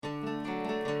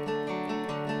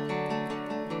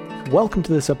Welcome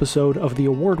to this episode of the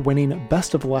award-winning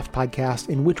Best of the Left podcast,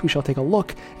 in which we shall take a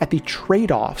look at the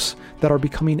trade-offs that are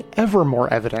becoming ever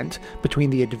more evident between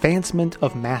the advancement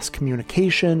of mass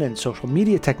communication and social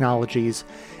media technologies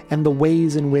and the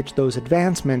ways in which those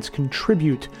advancements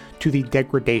contribute to the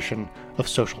degradation of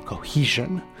social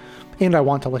cohesion. And I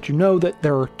want to let you know that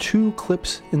there are two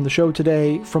clips in the show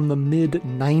today from the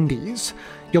mid-90s.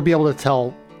 You'll be able to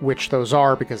tell which those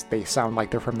are because they sound like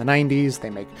they're from the 90s.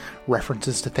 They make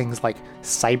references to things like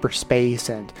cyberspace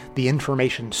and the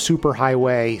information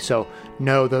superhighway. So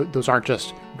no, those aren't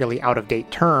just really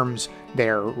out-of-date terms.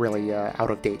 They're really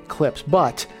out-of-date clips.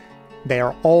 But they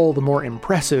are all the more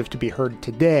impressive to be heard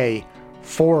today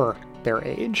for their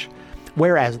age.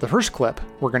 Whereas the first clip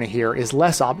we're going to hear is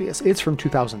less obvious. It's from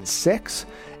 2006.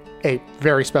 A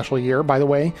very special year, by the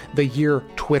way, the year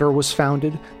Twitter was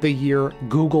founded, the year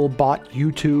Google bought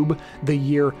YouTube, the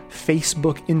year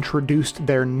Facebook introduced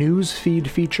their news feed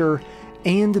feature,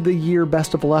 and the year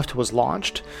Best of the Left was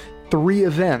launched. 3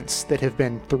 events that have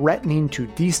been threatening to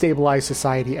destabilize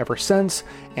society ever since,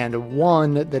 and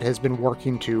one that has been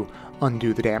working to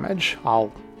undo the damage.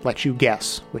 I'll let you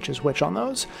guess which is which on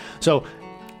those. So,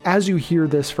 as you hear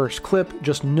this first clip,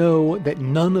 just know that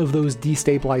none of those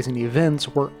destabilizing events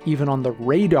were even on the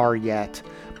radar yet,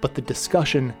 but the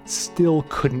discussion still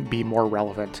couldn't be more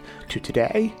relevant to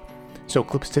today. So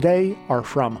clips today are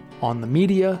from On the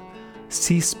Media,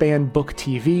 C-SPAN Book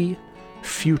TV,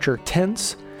 Future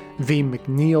Tense, the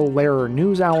MacNeil Lehrer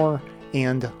NewsHour,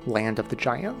 and Land of the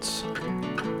Giants.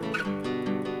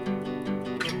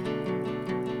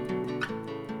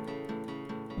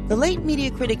 The late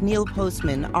media critic Neil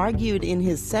Postman argued in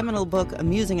his seminal book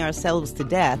Amusing Ourselves to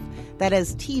Death that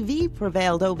as TV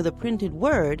prevailed over the printed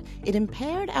word, it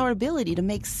impaired our ability to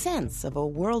make sense of a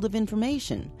world of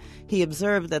information. He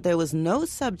observed that there was no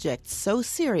subject so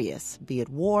serious, be it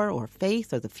war or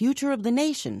faith or the future of the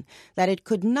nation, that it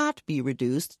could not be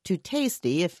reduced to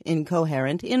tasty, if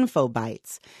incoherent, info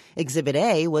bites. Exhibit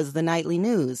A was the nightly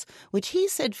news, which he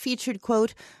said featured,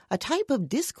 quote, a type of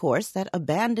discourse that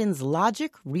abandons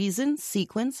logic, reason,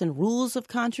 sequence, and rules of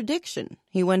contradiction.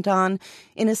 He went on,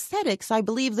 in aesthetics, I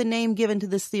believe the name given to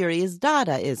this theory is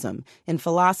Dadaism. In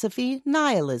philosophy,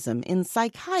 nihilism. In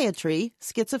psychiatry,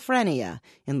 schizophrenia.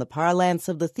 In the parlance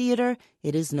of the theater,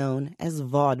 it is known as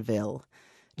vaudeville.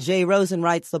 Jay Rosen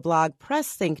writes the blog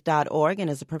PressThink.org and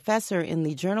is a professor in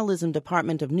the journalism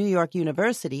department of New York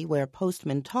University, where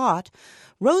Postman taught.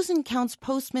 Rosen counts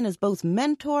Postman as both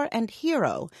mentor and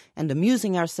hero, and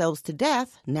Amusing Ourselves to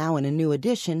Death, now in a new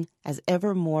edition, as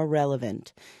ever more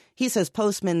relevant. He says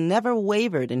Postman never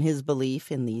wavered in his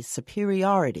belief in the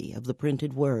superiority of the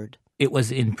printed word. It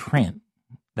was in print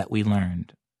that we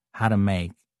learned how to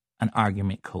make an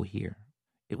argument cohere.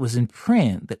 It was in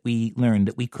print that we learned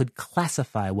that we could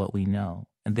classify what we know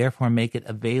and therefore make it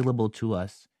available to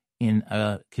us in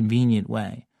a convenient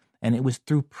way. And it was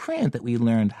through print that we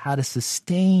learned how to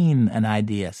sustain an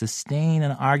idea, sustain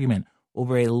an argument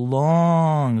over a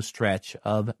long stretch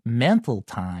of mental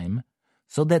time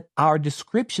so that our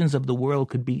descriptions of the world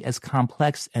could be as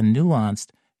complex and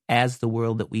nuanced as the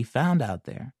world that we found out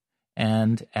there.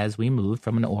 And as we moved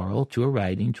from an oral to a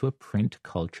writing to a print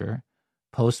culture,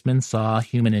 Postman saw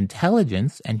human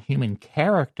intelligence and human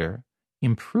character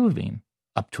improving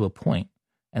up to a point.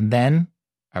 And then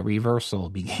a reversal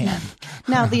began.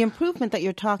 Now, the improvement that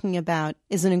you're talking about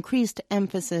is an increased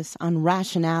emphasis on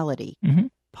rationality. Mm-hmm.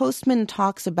 Postman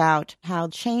talks about how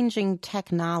changing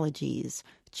technologies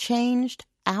changed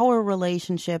our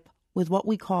relationship with what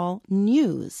we call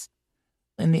news.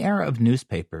 In the era of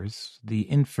newspapers, the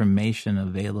information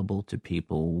available to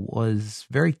people was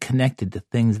very connected to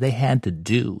things they had to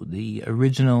do. The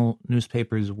original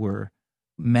newspapers were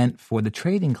meant for the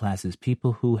trading classes,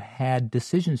 people who had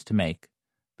decisions to make.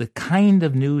 The kind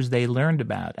of news they learned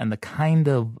about and the kind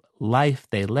of life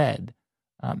they led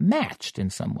matched in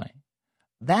some way.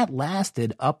 That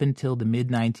lasted up until the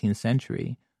mid-19th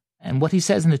century. And what he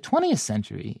says in the 20th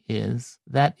century is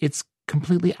that it's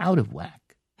completely out of whack.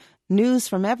 News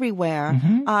from everywhere,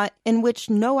 in which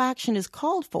no action is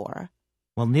called for.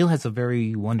 Well, Neil has a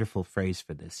very wonderful phrase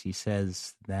for this. He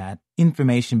says that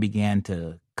information began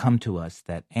to come to us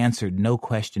that answered no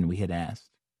question we had asked.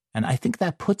 And I think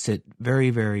that puts it very,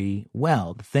 very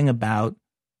well. The thing about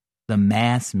the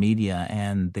mass media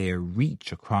and their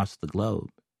reach across the globe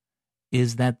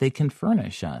is that they can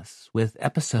furnish us with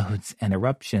episodes and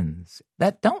eruptions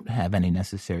that don't have any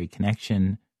necessary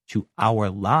connection to our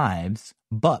lives,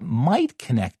 but might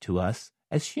connect to us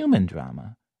as human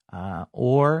drama,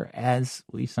 or as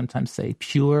we sometimes say,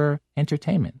 pure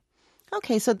entertainment.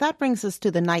 Okay, so that brings us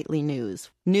to the nightly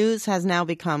news. News has now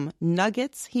become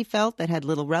nuggets, he felt, that had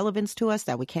little relevance to us,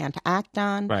 that we can't act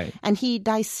on. Right. And he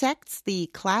dissects the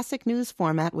classic news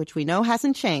format, which we know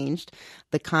hasn't changed,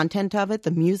 the content of it,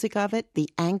 the music of it, the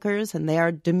anchors and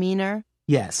their demeanor.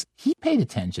 Yes, he paid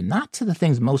attention not to the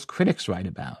things most critics write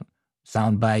about,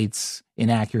 sound bites,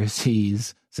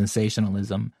 inaccuracies,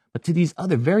 sensationalism, but to these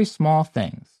other very small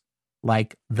things,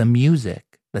 like the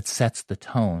music that sets the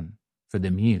tone for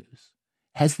the muse,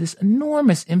 has this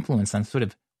enormous influence on sort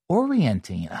of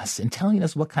orienting us and telling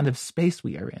us what kind of space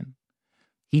we are in.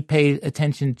 He paid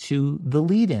attention to the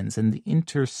lead-ins and the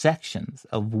intersections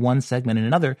of one segment and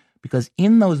another, because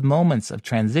in those moments of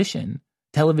transition,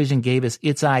 television gave us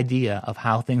its idea of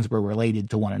how things were related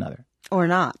to one another. Or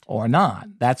not. Or not.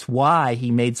 That's why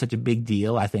he made such a big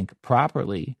deal, I think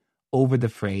properly, over the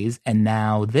phrase, "and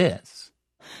now this."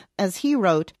 As he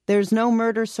wrote, there's no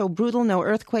murder so brutal, no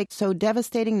earthquake so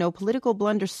devastating, no political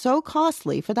blunder so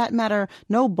costly, for that matter,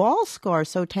 no ball score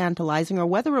so tantalizing or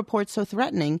weather report so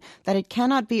threatening that it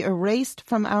cannot be erased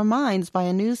from our minds by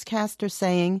a newscaster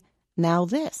saying, "Now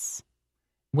this."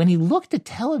 When he looked at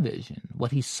television,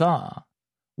 what he saw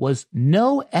was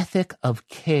no ethic of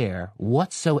care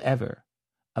whatsoever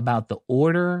about the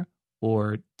order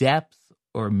or depth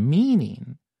or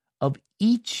meaning of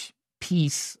each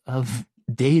piece of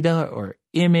data or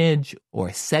image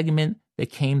or segment that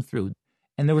came through.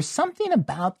 And there was something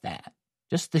about that,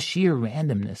 just the sheer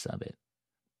randomness of it,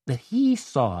 that he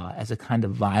saw as a kind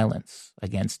of violence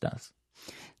against us.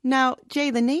 Now, Jay,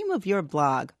 the name of your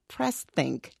blog, Press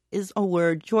Think, is a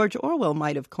word George Orwell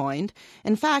might have coined.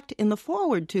 In fact, in the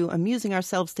foreword to Amusing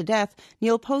Ourselves to Death,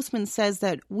 Neil Postman says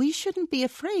that we shouldn't be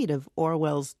afraid of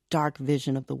Orwell's dark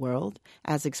vision of the world,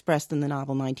 as expressed in the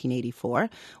novel 1984.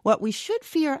 What we should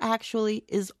fear, actually,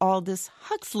 is Aldous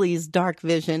Huxley's dark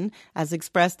vision, as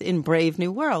expressed in Brave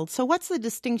New World. So what's the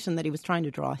distinction that he was trying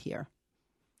to draw here?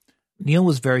 Neil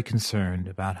was very concerned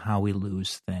about how we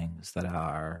lose things that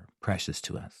are precious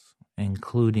to us,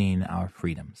 including our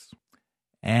freedoms.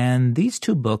 And these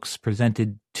two books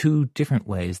presented two different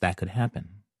ways that could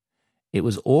happen. It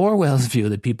was Orwell's view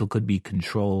that people could be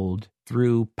controlled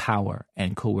through power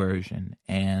and coercion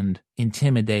and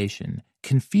intimidation,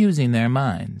 confusing their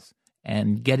minds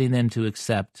and getting them to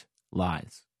accept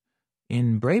lies.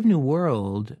 In Brave New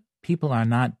World, people are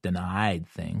not denied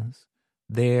things.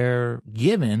 They're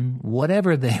given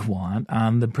whatever they want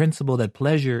on the principle that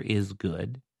pleasure is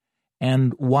good.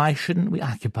 And why shouldn't we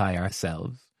occupy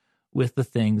ourselves with the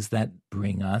things that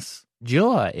bring us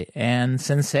joy and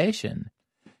sensation?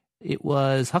 It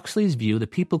was Huxley's view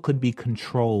that people could be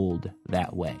controlled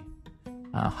that way.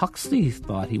 Huxley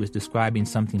thought he was describing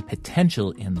something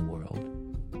potential in the world,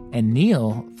 and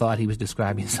Neil thought he was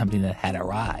describing something that had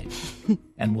arrived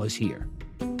and was here.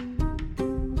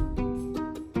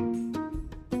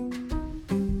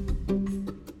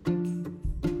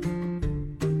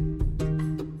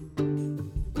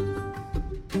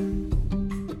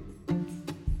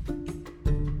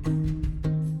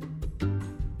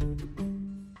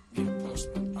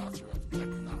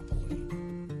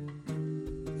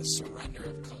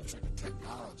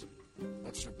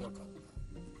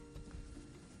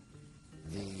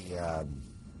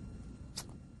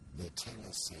 The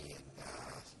tendency in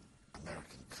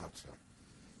American culture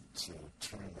to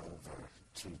turn over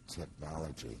to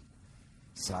technology,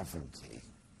 sovereignty,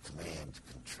 command,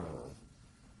 control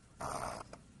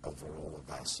over all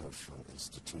of our social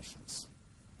institutions.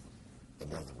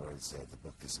 In other words, the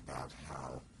book is about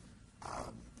how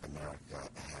America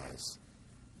has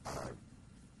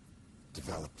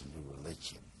developed a new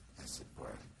religion, as it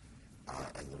were,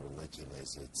 and the religion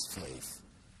is its faith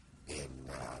in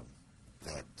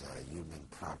that human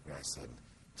progress and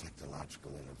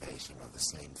technological innovation are the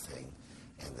same thing,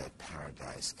 and that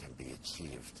paradise can be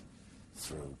achieved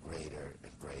through greater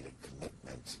and greater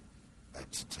commitment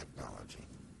to technology.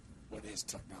 What is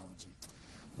technology?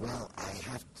 Well, I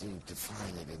have to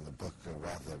define it in the book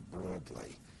rather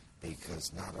broadly,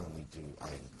 because not only do I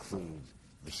include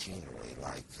machinery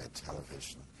like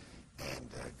television and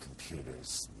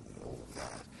computers and all of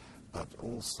that, but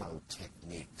also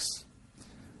techniques.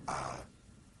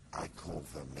 I call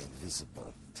them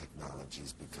invisible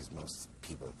technologies because most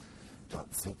people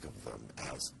don't think of them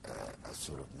as a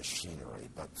sort of machinery,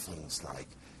 but things like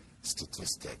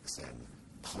statistics and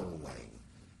polling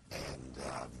and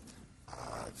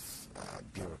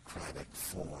bureaucratic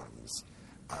forms,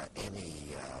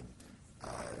 any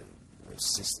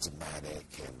systematic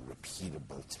and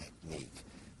repeatable technique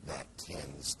that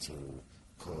tends to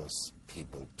cause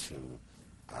people to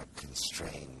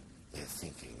constrain their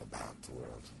thinking about the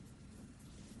world.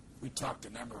 We talked a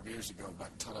number of years ago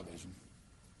about television.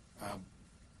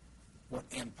 What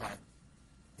impact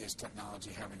is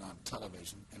technology having on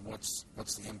television, and what's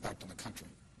the impact on the country?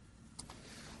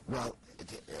 Well,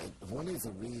 one of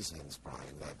the reasons,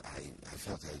 Brian, that I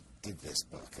felt I did this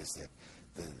book is that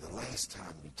the last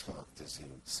time we talked, as you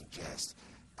suggest,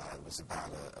 was about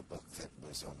a book that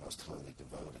was almost wholly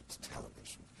devoted to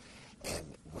television. And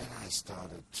when I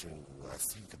started to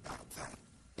think about that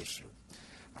issue,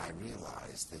 I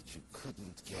realized that you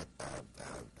couldn't get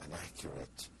an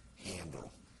accurate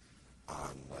handle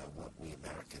on what we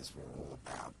Americans were all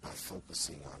about by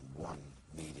focusing on one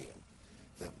medium.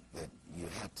 That you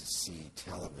had to see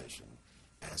television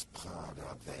as part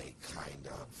of a kind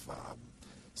of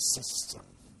system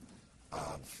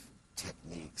of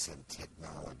techniques and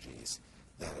technologies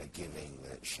that are giving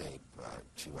the shape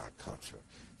to our culture.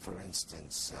 For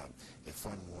instance, if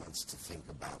one wants to think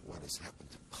about what has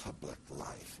happened to public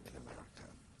life in America,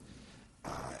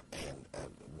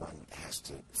 and one has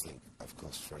to think, of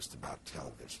course, first about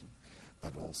television,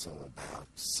 but also about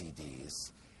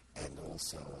CDs, and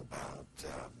also about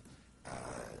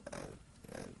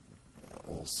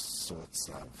all sorts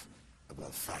of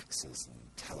faxes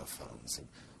and telephones and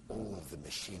all of the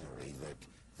machinery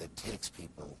that takes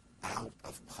people out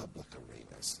of public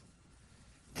arenas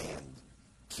and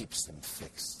keeps them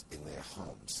fixed in their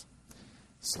homes,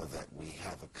 so that we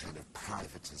have a kind of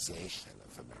privatization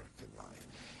of American life.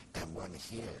 And one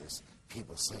hears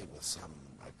people say with some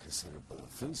considerable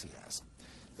enthusiasm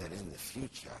that in the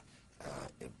future,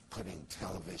 putting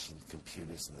television,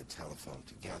 computers, and the telephone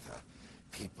together,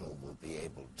 people will be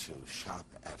able to shop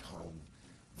at home,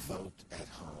 vote at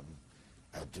home,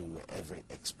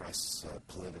 express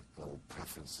political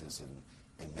preferences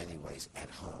in many ways at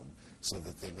home, so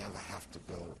that they never have to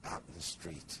go out in the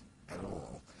street at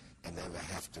all and never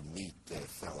have to meet their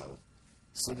fellow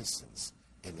citizens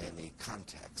in any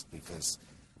context, because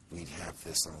we'd have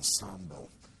this ensemble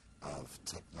of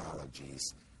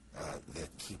technologies that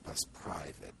keep us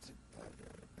private,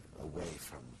 away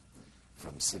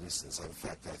from citizens. In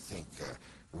fact, I think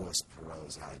Ross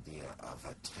Perot's idea of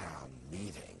a town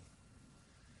meeting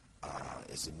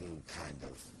is a new kind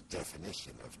of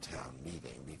definition of town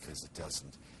meeting, because it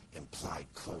doesn't imply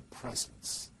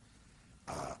co-presence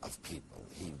of people.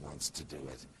 He wants to do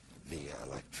it via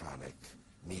electronic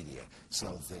media,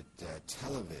 so that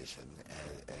television,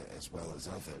 as well as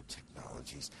other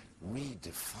technologies,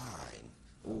 redefine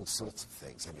all sorts of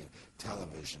things. I mean,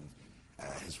 television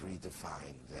has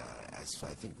redefined, as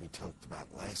I think we talked about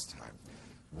last time,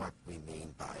 what we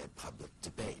mean by a public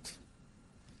debate.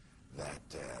 That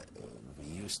we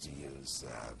used to use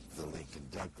the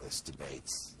Lincoln-Douglas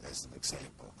debates as an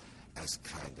example, as a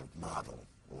kind of model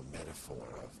or metaphor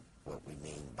of what we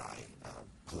mean by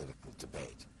political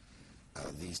debate.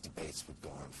 These debates would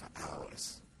go on for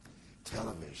hours.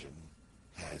 Television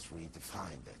has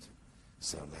redefined it.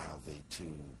 So now the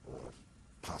two or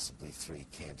possibly three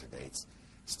candidates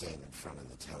stand in front of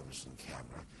the television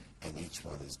camera, and each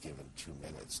one is given 2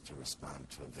 minutes to respond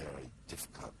to a very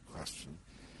difficult question,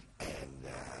 and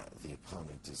the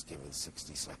opponent is given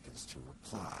 60 seconds to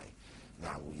reply.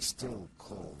 Now, we still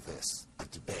call this a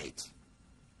debate,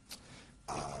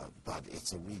 but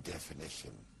it's a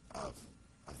redefinition of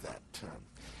that term.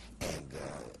 And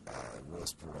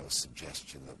Ross Perot's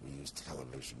suggestion that we use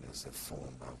television as a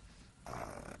form of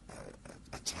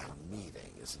a town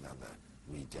meeting is another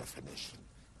redefinition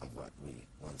of what we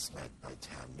once meant by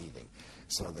town meeting.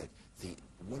 So that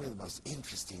one of the most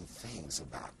interesting things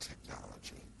about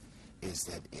technology is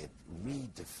that it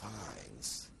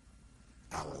redefines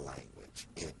our language.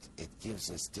 It gives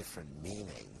us different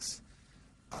meanings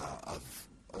of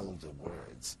older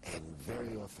words, and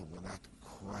very often we're not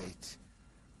quite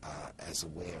as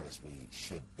aware as we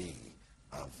should be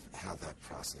of how that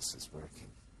process is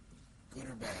working. Good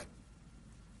or bad?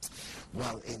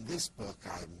 Well, in this book,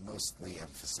 I mostly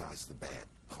emphasize the bad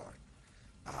part.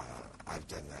 I've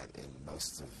done that in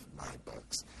most of my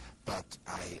books. But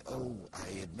I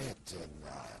admit, and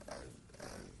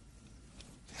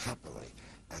happily,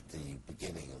 at the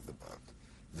beginning of the book,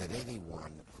 that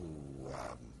anyone who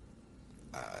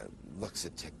looks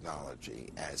at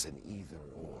technology as an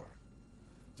either-or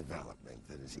development,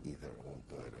 that is either all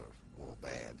good or all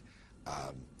bad,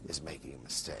 is making a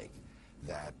mistake.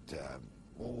 That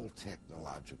all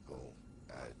technological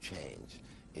change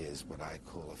is what I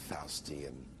call a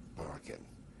Faustian bargain.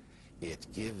 It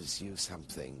gives you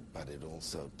something, but it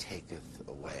also taketh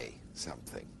away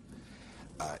something.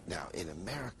 Now, in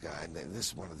America, and this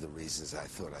is one of the reasons I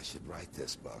thought I should write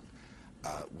this book,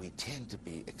 we tend to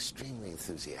be extremely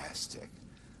enthusiastic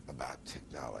about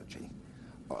technology,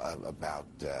 about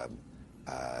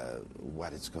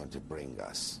what it's going to bring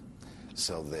us,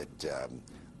 so that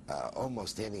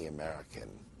almost any American,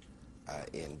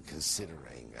 in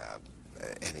considering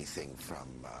anything from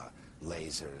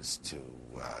lasers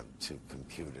to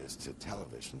computers to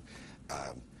television,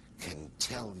 can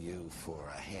tell you for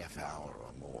a half hour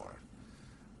or more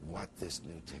what this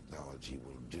new technology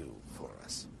will do for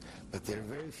us. But there are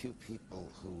very few people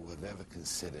who have ever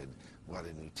considered what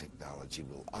a new technology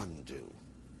will undo.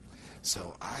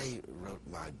 So I wrote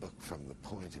my book from the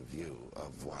point of view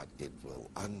of what it will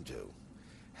undo,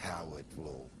 how it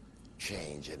will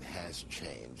change and has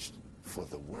changed for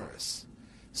the worse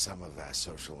some of our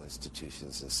social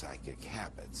institutions and psychic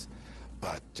habits.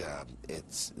 But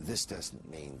this doesn't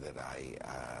mean that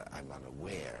I'm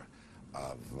unaware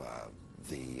of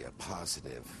the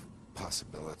positive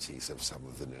possibilities of some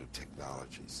of the new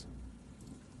technologies.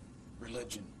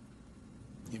 Religion.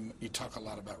 You talk a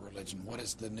lot about religion. What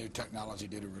does the new technology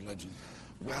do to religion?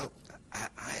 Well,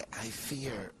 I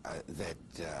fear that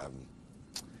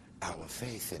our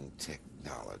faith in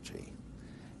technology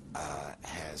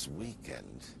has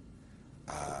weakened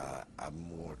a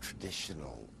more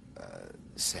traditional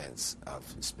sense of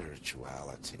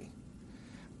spirituality.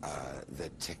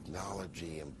 That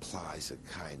technology implies a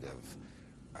kind of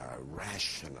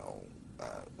rational,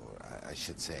 or I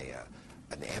should say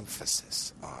an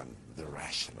emphasis on the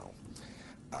rational,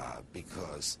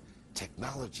 because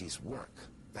technologies work.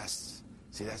 That's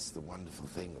the wonderful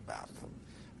thing about them.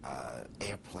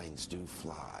 Airplanes do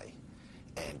fly,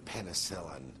 and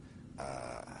penicillin,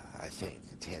 I think,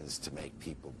 tends to make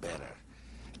people better.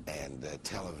 And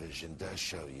television does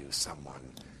show you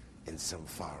someone in some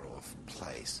far-off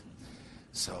place.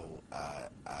 So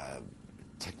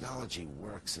technology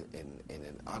works in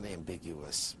an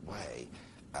unambiguous way,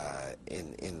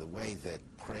 in the way that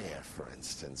prayer, for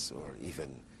instance, or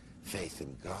even faith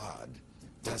in God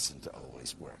doesn't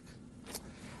always work.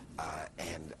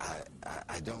 And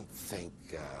I don't think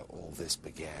all this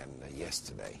began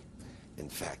yesterday. In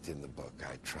fact, in the book,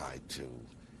 I tried to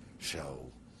show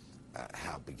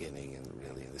how beginning in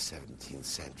the 17th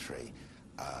century,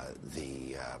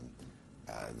 the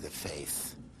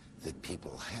faith that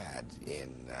people had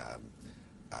in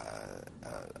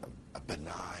a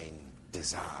benign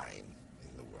design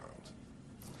in the world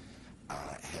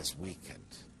has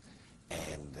weakened,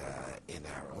 and in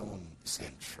our own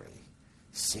century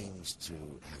seems to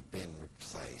have been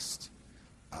replaced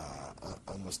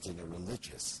almost in a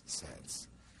religious sense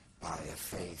by a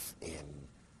faith in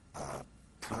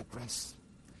progress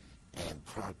and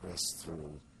progress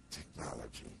through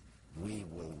technology. We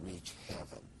will reach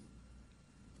heaven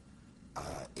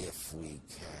if we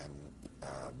can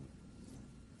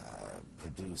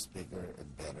produce bigger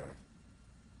and better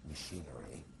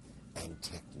machinery and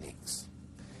techniques.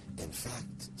 In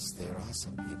fact, there are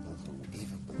some people who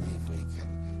even believe we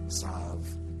can solve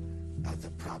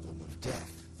the problem of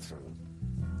death through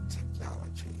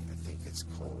technology. I think it was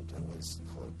called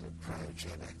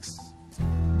cryogenics.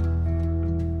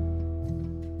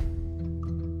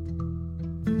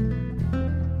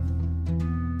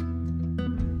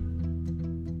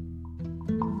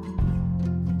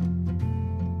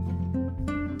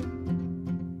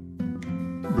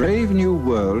 Brave New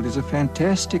World is a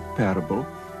fantastic parable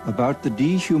about the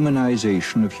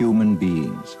dehumanization of human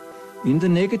beings. In the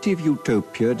negative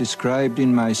utopia described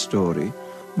in my story,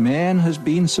 man has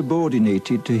been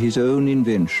subordinated to his own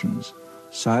inventions,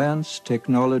 science,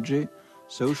 technology,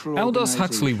 social Aldous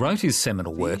Huxley wrote his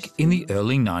seminal work in the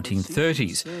early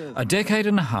 1930s, a decade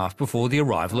and a half before the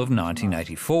arrival of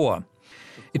 1984.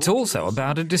 It's also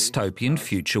about a dystopian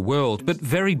future world, but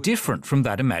very different from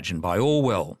that imagined by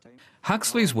Orwell.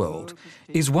 Huxley's world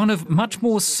is one of much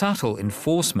more subtle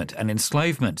enforcement and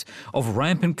enslavement, of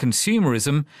rampant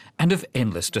consumerism and of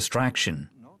endless distraction.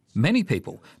 Many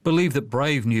people believe that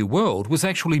Brave New World was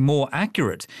actually more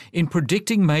accurate in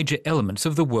predicting major elements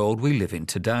of the world we live in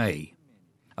today.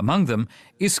 Among them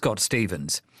is Scott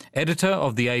Stephens, editor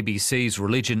of the ABC's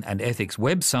Religion and Ethics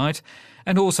website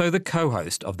and also the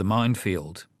co-host of The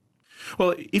Minefield.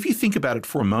 Well, if you think about it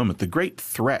for a moment, the great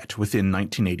threat within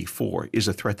 1984 is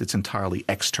a threat that's entirely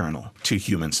external to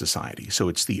human society. So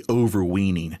it's the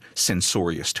overweening,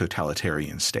 censorious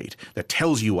totalitarian state that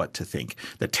tells you what to think,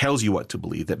 that tells you what to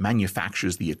believe, that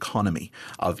manufactures the economy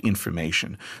of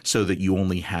information so that you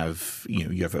only have,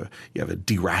 you have a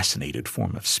deracinated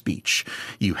form of speech.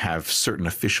 You have certain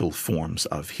official forms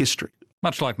of history.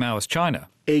 Much like Maoist China.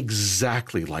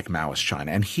 Exactly like Maoist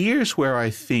China. And here's where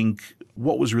I think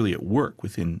what was really at work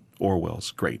within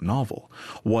Orwell's great novel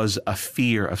was a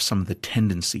fear of some of the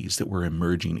tendencies that were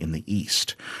emerging in the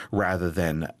East, rather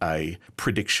than a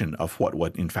prediction of what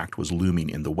in fact was looming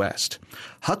in the West.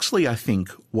 Huxley, I think,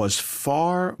 was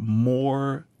far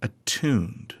more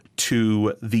attuned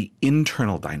to the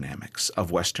internal dynamics of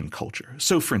Western culture.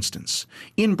 So, for instance,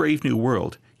 in Brave New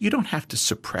World, you don't have to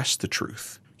suppress the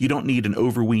truth. You don't need an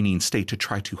overweening state to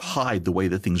try to hide the way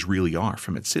that things really are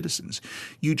from its citizens.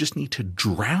 You just need to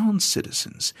drown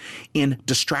citizens in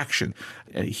distraction.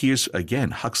 Here's, again,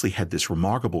 Huxley had this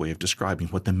remarkable way of describing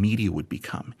what the media would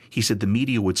become. He said the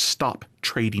media would stop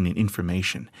trading in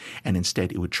information, and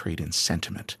instead it would trade in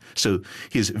sentiment. So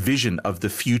his vision of the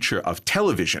future of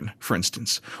television, for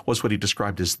instance, was what he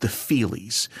described as the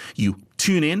feelies. You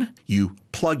tune in, you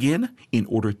plug in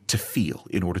order to feel,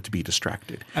 in order to be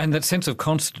distracted. And that sense of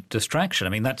constant distraction, I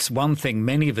mean, that's one thing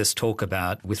many of us talk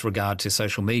about with regard to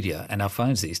social media and our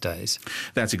phones these days.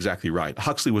 That's exactly right.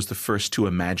 Huxley was the first to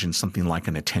imagine something like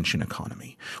an attention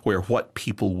economy, where what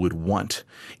people would want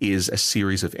is a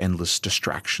series of endless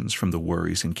distractions from the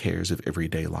worries and cares of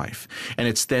everyday life. And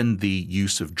it's then the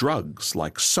use of drugs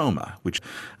like Soma, which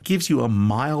gives you a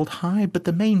mild high, but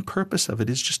the main purpose of it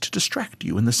is just to distract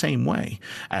you in the same way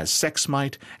as sex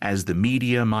might, as the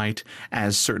media might,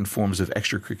 as certain forms of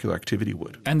extracurricular activity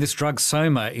would. And this drug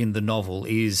Soma in the novel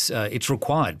is, it's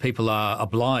required. People are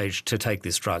obliged to take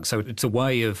this drug. So it's a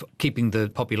way of keeping the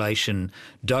population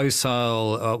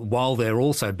docile while they're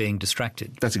also being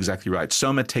distracted. That's exactly right.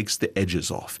 Soma takes the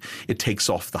edges off. It takes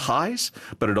off the highs,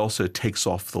 but it also takes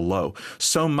off the low.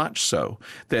 So much so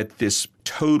that this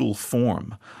total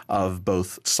form of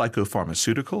both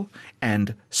psychopharmaceutical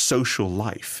and social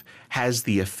life has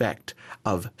the effect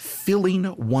of filling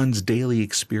one's daily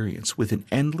experience with an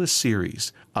endless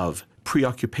series of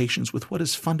preoccupations with what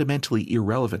is fundamentally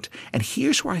irrelevant. And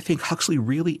here's where I think Huxley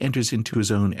really enters into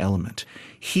his own element.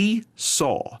 He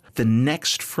saw the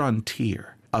next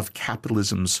frontier of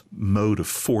capitalism's mode of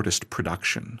Fordist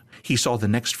production. He saw the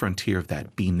next frontier of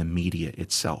that being the media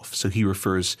itself. So he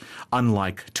refers,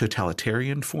 unlike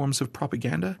totalitarian forms of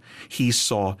propaganda, he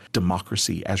saw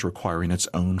democracy as requiring its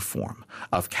own form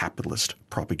of capitalist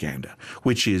propaganda,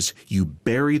 which is you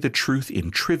bury the truth in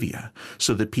trivia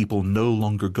so that people no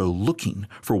longer go looking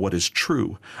for what is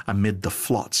true amid the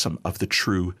flotsam of the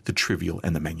true, the trivial,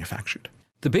 and the manufactured.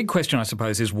 The big question, I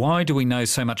suppose, is why do we know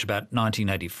so much about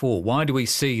 1984? Why do we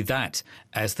see that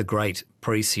as the great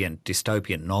prescient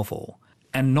dystopian novel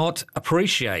and not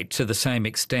appreciate to the same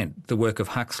extent the work of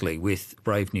Huxley with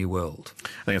Brave New World? I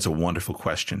think that's a wonderful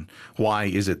question. Why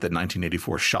is it that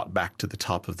 1984 shot back to the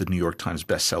top of the New York Times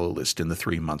bestseller list in the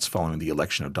 3 months following the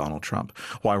election of Donald Trump?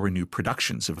 Why were new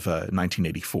productions of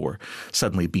 1984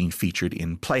 suddenly being featured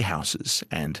in playhouses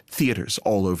and theaters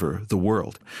all over the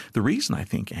world? The reason, I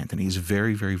think, Anthony, is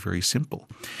very, very, very simple.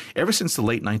 Ever since the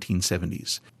late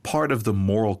 1970s, part of the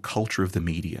moral culture of the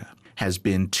media has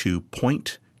been to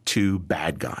point to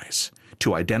bad guys,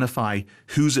 to identify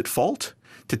who's at fault,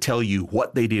 to tell you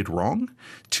what they did wrong,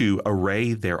 to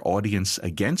array their audience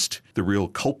against the real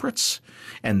culprits,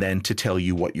 and then to tell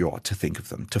you what you ought to think of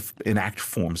them, to enact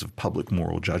forms of public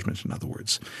moral judgment, in other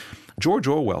words. George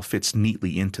Orwell fits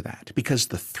neatly into that because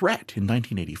the threat in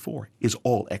 1984 is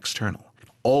all external,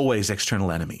 always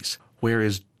external enemies.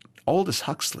 Whereas Aldous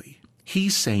Huxley,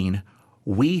 he's saying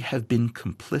we have been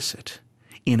complicit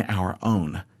in our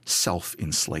own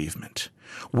self-enslavement.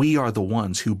 We are the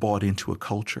ones who bought into a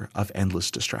culture of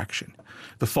endless distraction.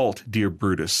 The fault, dear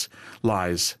Brutus,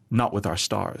 lies not with our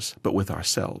stars, but with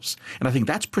ourselves. And I think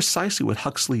that's precisely what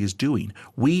Huxley is doing.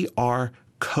 We are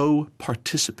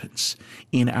co-participants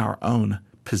in our own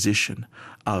position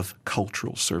of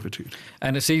cultural servitude.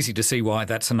 And it's easy to see why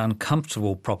that's an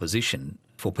uncomfortable proposition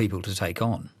for people to take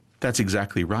on. That's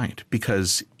exactly right,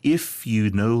 because if you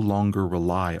no longer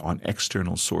rely on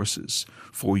external sources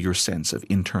for your sense of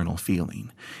internal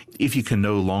feeling, if you can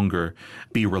no longer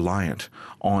be reliant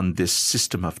on this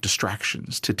system of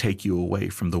distractions to take you away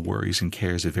from the worries and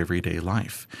cares of everyday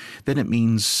life, then it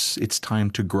means it's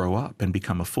time to grow up and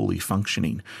become a fully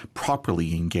functioning,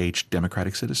 properly engaged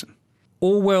democratic citizen.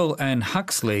 Orwell and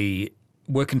Huxley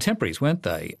were contemporaries, weren't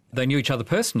they? They knew each other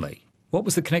personally. What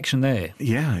was the connection there?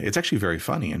 Yeah, it's actually very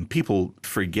funny. And people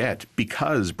forget,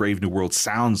 because Brave New World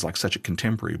sounds like such a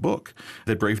contemporary book,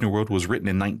 that Brave New World was written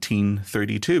in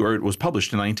 1932, or it was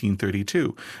published in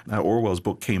 1932. Orwell's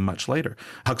book came much later.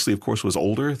 Huxley, of course, was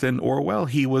older than Orwell.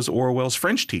 He was Orwell's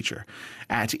French teacher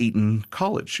at Eton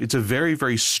College. It's a very,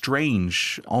 very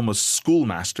strange, almost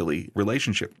schoolmasterly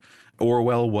relationship.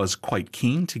 Orwell was quite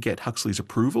keen to get Huxley's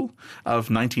approval of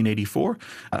 1984.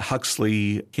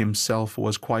 Huxley himself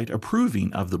was quite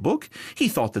approving of the book. He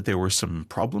thought that there were some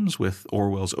problems with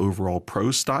Orwell's overall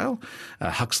prose style.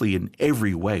 Huxley in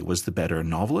every way was the better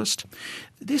novelist.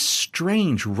 This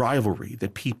strange rivalry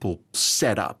that people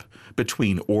set up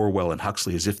between Orwell and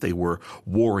Huxley as if they were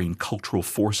warring cultural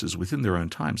forces within their own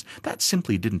times, that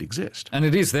simply didn't exist. And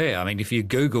it is there. I mean, if you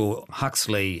Google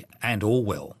Huxley and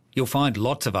Orwell, you'll find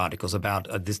lots of articles about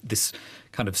this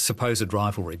kind of supposed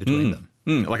rivalry between them.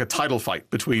 Like a title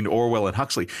fight between Orwell and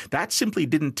Huxley. That simply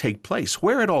didn't take place.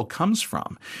 Where it all comes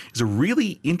from is a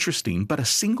really interesting but a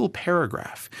single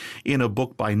paragraph in a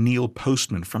book by Neil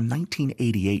Postman from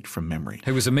 1988 from memory.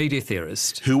 Who was a media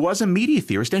theorist.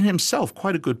 And himself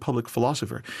quite a good public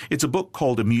philosopher. It's a book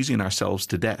called Amusing Ourselves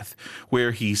to Death,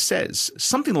 where he says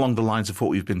something along the lines of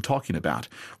what we've been talking about.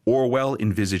 Orwell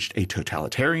envisaged a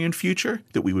totalitarian future,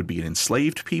 that we would be an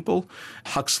enslaved people.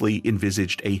 Huxley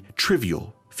envisaged a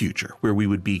trivial future, where we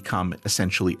would become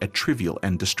essentially a trivial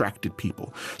and distracted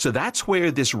people. So that's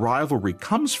where this rivalry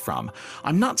comes from.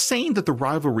 I'm not saying that the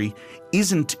rivalry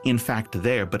isn't in fact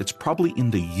there, but it's probably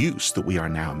in the use that we are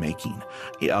now making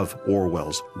of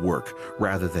Orwell's work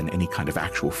rather than any kind of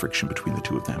actual friction between the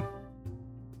two of them.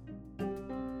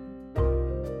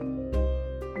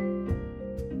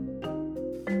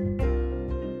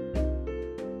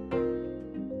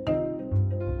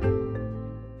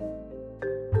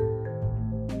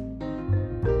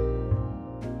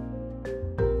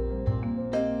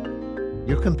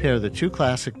 You compare the two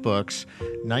classic books,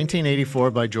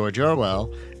 1984 by George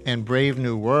Orwell and Brave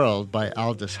New World by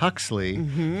Aldous Huxley,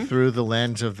 through the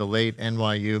lens of the late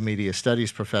NYU Media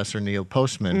Studies professor Neil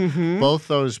Postman. Both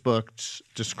those books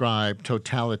describe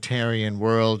totalitarian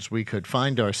worlds we could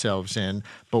find ourselves in,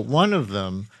 but one of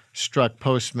them struck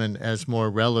Postman as more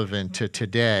relevant to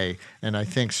today, and I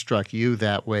think struck you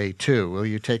that way too. Will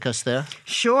you take us there?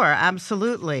 Sure,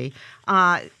 absolutely.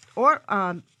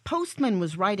 Postman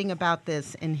was writing about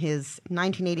this in his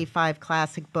 1985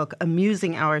 classic book,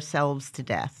 Amusing Ourselves to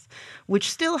Death,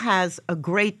 which still has a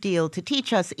great deal to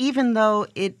teach us, even though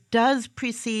it does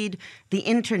precede the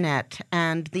internet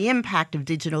and the impact of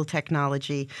digital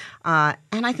technology.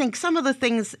 And I think some of the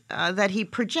things that he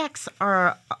projects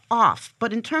are off.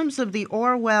 But in terms of the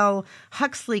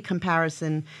Orwell-Huxley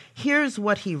comparison, here's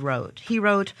what he wrote. He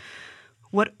wrote,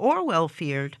 "What Orwell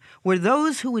feared were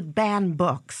those who would ban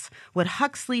books. What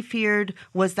Huxley feared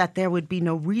was that there would be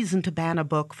no reason to ban a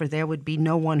book, for there would be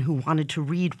no one who wanted to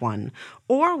read one.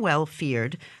 Orwell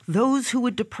feared those who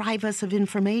would deprive us of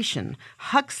information.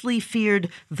 Huxley feared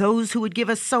those who would give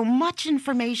us so much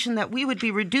information that we would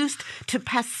be reduced to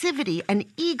passivity and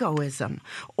egoism.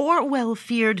 Orwell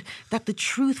feared that the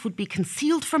truth would be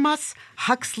concealed from us.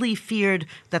 Huxley feared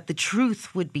that the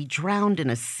truth would be drowned in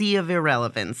a sea of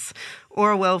irrelevance.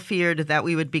 Orwell feared that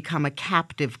we would become a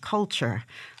captive culture.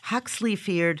 Huxley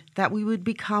feared that we would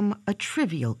become a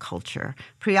trivial culture,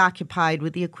 preoccupied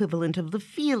with the equivalent of the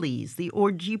feelies, the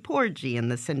orgy-porgy,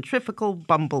 and the centrifugal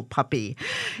bumble puppy.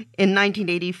 In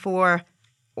 1984,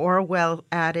 Orwell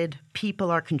added,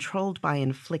 people are controlled by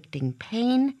inflicting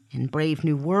pain. In Brave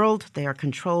New World, they are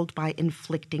controlled by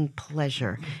inflicting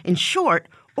pleasure. In short,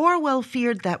 Orwell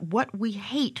feared that what we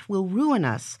hate will ruin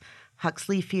us.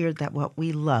 Huxley feared that what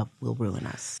we love will ruin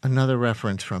us." Another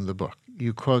reference from the book.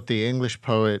 You quote the English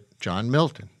poet John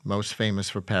Milton, most famous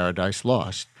for Paradise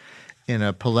Lost, in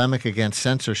a polemic against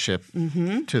censorship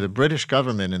to the British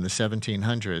government in the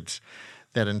 1700s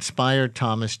that inspired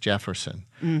Thomas Jefferson.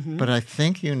 But I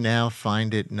think you now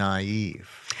find it naive.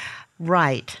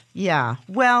 Right, yeah.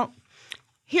 Well,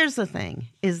 here's the thing,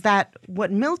 is that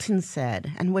what Milton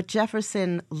said and what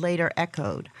Jefferson later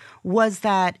echoed was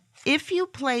that if you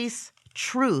place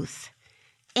truth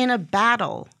in a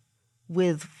battle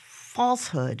with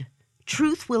falsehood,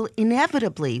 truth will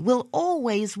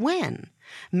always win.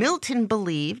 Milton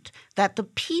believed that the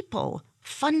people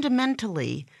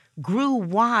fundamentally grew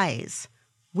wise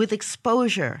with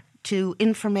exposure to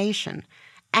information.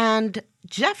 And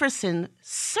Jefferson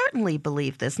certainly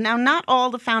believed this. Now, not all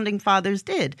the founding fathers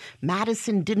did.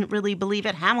 Madison didn't really believe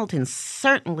it. Hamilton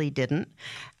certainly didn't.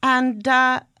 And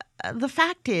the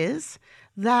fact is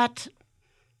that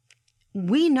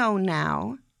we know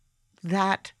now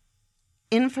that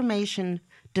information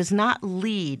does not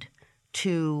lead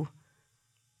to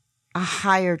a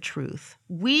higher truth.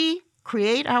 We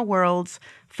create our worlds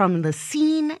from the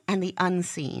seen and the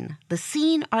unseen. The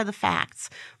seen are the facts,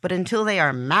 but until they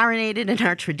are marinated in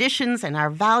our traditions and our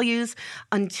values,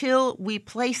 until we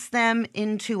place them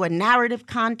into a narrative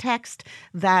context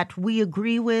that we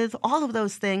agree with, all of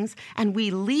those things, and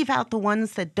we leave out the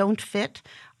ones that don't fit,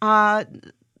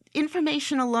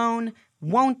 information alone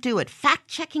won't do it.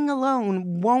 Fact-checking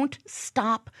alone won't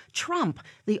stop Trump.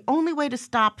 The only way to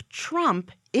stop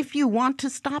Trump, if you want to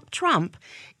stop Trump,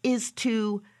 is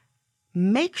to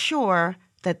make sure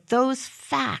that those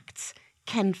facts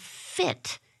can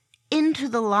fit into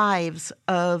the lives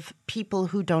of people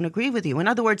who don't agree with you. In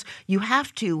other words, you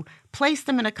have to place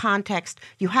them in a context,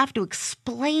 you have to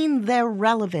explain their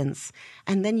relevance,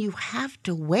 and then you have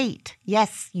to wait.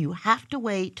 Yes, you have to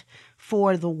wait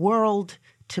for the world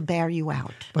to bear you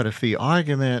out. But if the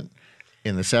argument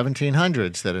in the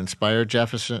 1700s that inspired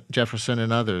Jefferson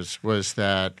and others was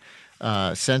that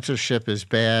censorship is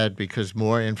bad because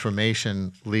more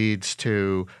information leads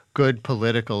to good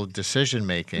political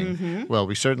decision-making. Well,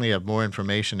 we certainly have more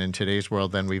information in today's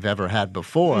world than we've ever had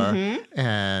before,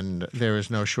 and there is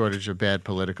no shortage of bad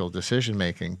political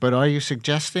decision-making. But are you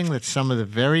suggesting that some of the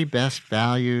very best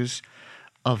values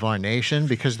of our nation,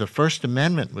 because the First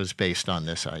Amendment was based on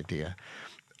this idea,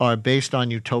 are based on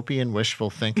utopian wishful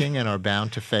thinking and are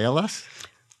bound to fail us?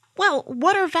 Well,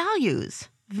 what are values?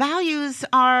 Values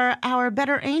are our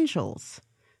better angels.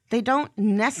 They don't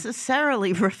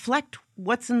necessarily reflect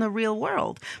what's in the real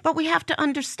world. But we have to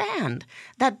understand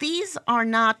that these are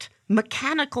not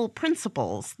mechanical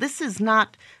principles. This is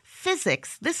not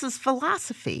physics. This is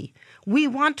philosophy. We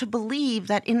want to believe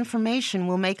that information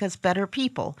will make us better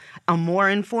people, a more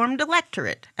informed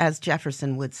electorate, as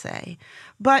Jefferson would say.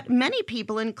 But many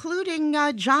people, including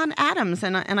John Adams,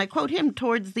 and I quote him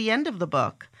towards the end of the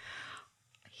book,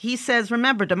 he says,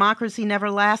 "Remember, democracy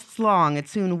never lasts long. It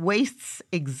soon wastes,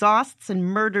 exhausts, and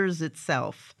murders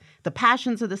itself. The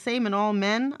passions are the same in all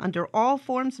men, under all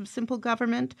forms of simple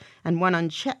government, and when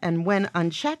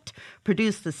unchecked,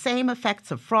 produce the same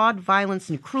effects of fraud, violence,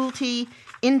 and cruelty.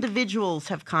 Individuals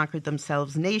have conquered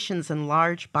themselves, nations and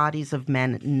large bodies of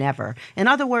men never." In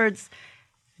other words,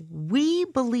 we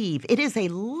believe it is a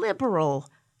liberal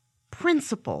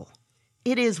principle.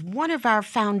 It is one of our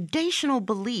foundational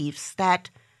beliefs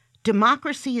that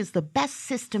democracy is the best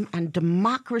system and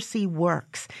democracy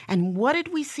works. And what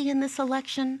did we see in this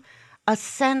election? A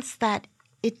sense that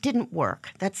it didn't work,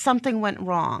 that something went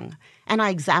wrong. And I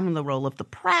examined the role of the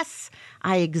press.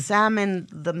 I examined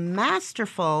the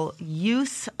masterful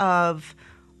use of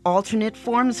alternate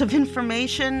forms of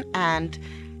information and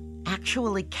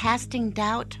actually casting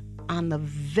doubt on the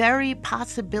very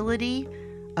possibility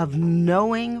of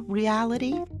knowing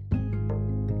reality.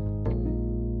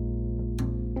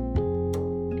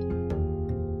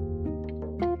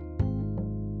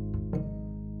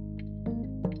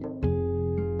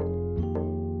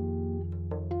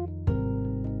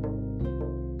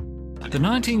 The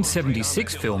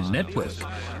 1976 film Network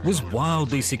was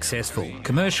wildly successful,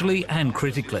 commercially and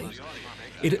critically.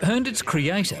 It earned its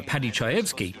creator, Paddy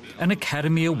Chayefsky, an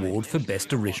Academy Award for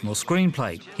Best Original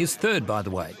Screenplay, his third, by the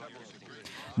way.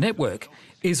 Network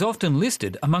is often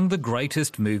listed among the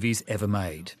greatest movies ever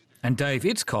made. And Dave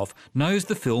Itzkoff knows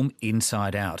the film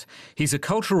inside out. He's a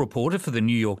cultural reporter for the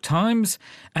New York Times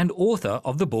and author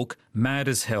of the book Mad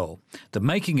as Hell, The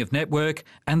Making of Network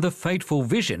and the Fateful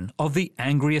Vision of the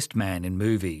Angriest Man in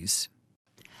Movies.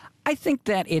 I think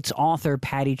that its author,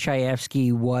 Paddy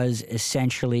Chayefsky, was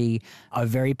essentially a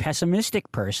very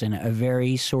pessimistic person, a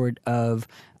very sort of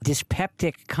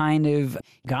dyspeptic kind of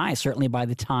guy, certainly by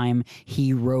the time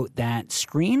he wrote that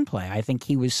screenplay. I think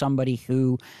he was somebody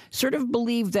who sort of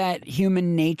believed that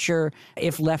human nature,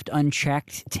 if left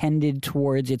unchecked, tended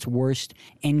towards its worst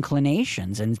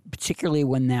inclinations, and particularly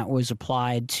when that was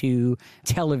applied to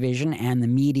television and the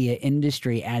media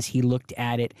industry as he looked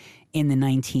at it in the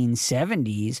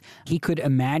 1970s, he could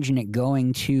imagine it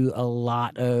going to a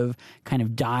lot of kind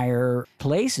of dire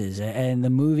places. And the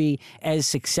movie, as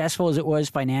successful as it was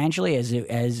financially,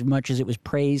 as much as it was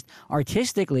praised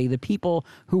artistically, the people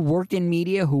who worked in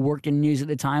media, who worked in news at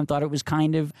the time, thought it was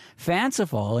kind of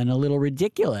fanciful and a little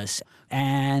ridiculous.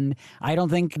 And I don't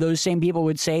think those same people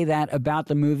would say that about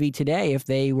the movie today if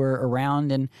they were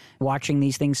around and watching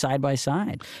these things side by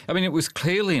side. I mean, it was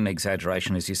clearly an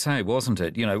exaggeration, as you say, wasn't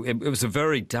it? You know, it was a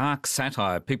very dark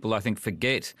satire. People, I think,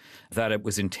 forget that it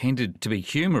was intended to be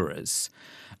humorous.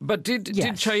 But did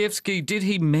Chayefsky, did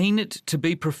he mean it to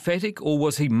be prophetic, or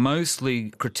was he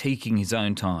mostly critiquing his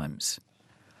own times?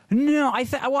 No, I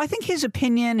think his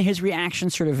opinion, his reaction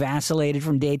sort of vacillated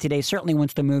from day to day, certainly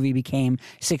once the movie became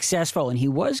successful, and he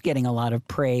was getting a lot of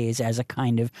praise as a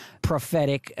kind of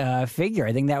prophetic figure.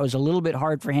 I think that was a little bit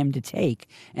hard for him to take,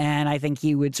 and I think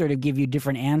he would sort of give you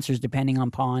different answers depending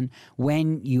upon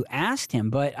when you asked him.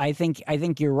 But I think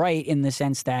you're right in the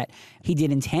sense that he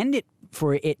did intend it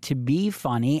for it to be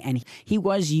funny, and he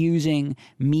was using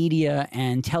media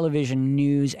and television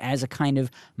news as a kind of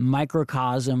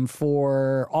microcosm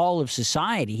for all of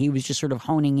society. He was just sort of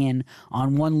honing in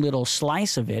on one little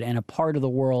slice of it and a part of the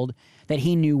world that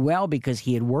he knew well because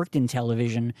he had worked in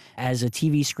television as a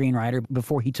TV screenwriter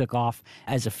before he took off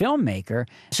as a filmmaker.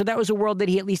 So that was a world that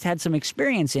he at least had some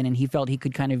experience in, and he felt he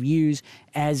could kind of use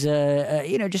as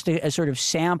just a sort of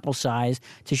sample size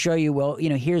to show you, well,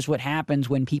 here's what happens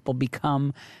when people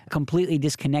become completely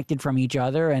disconnected from each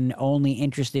other and only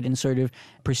interested in sort of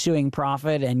pursuing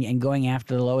profit and going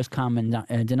after the lowest common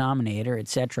denominator,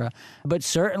 etc. But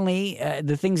certainly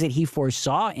the things that he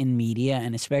foresaw in media,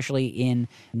 and especially in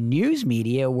news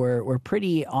media, were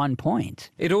pretty on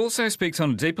point. It also speaks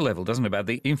on a deeper level, doesn't it, about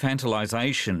the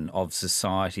infantilization of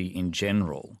society in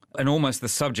general and almost the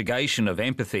subjugation of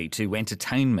empathy to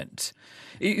entertainment.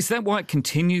 Is that why it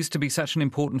continues to be such an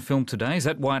important film today? Is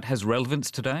that why it has relevance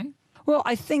today? Well,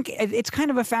 I think it's kind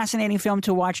of a fascinating film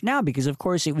to watch now because, of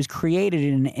course, it was created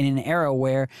in an era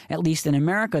where, at least in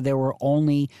America, there were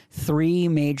only 3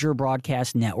 major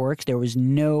broadcast networks. There was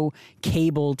no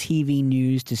cable TV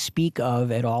news to speak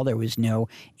of at all. There was no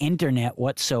internet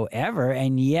whatsoever.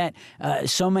 And yet,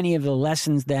 so many of the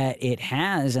lessons that it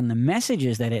has and the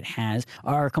messages that it has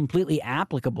are completely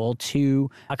applicable to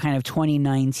a kind of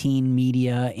 2019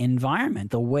 media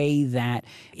environment. The way that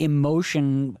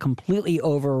emotion completely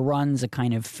overruns a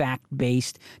kind of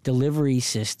fact-based delivery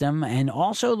system, and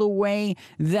also the way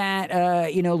that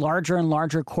larger and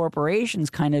larger corporations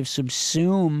kind of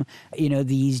subsume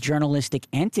these journalistic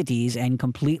entities and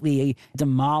completely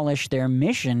demolish their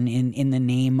mission in the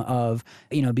name of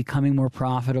becoming more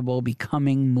profitable,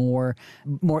 becoming more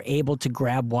able to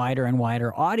grab wider and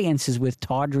wider audiences with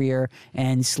tawdrier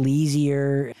and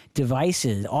sleazier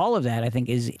devices. All of that, I think,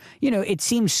 is it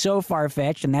seems so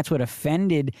far-fetched, and that's what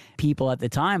offended people at the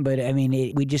time. But I mean,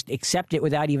 we just accept it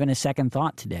without even a second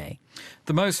thought today.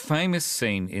 The most famous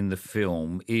scene in the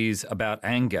film is about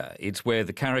anger. It's where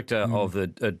the character of the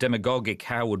demagogic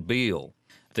Howard Beale,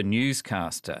 the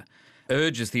newscaster,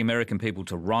 urges the American people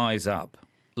to rise up.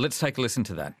 Let's take a listen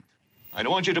to that. I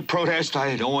don't want you to protest.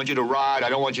 I don't want you to riot. I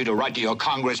don't want you to write to your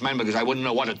congressman because I wouldn't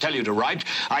know what to tell you to write.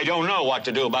 I don't know what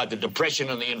to do about the depression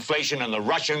and the inflation and the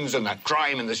Russians and the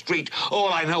crime in the street.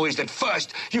 All I know is that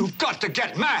first, you've got to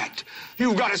get mad.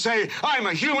 You've got to say, I'm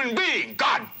a human being.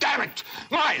 God damn it.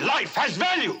 My life has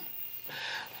value.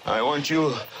 I want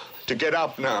you to get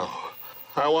up now.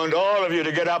 I want all of you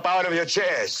to get up out of your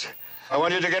chairs. I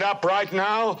want you to get up right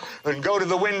now and go to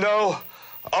the window,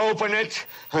 open it,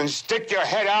 and stick your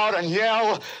head out and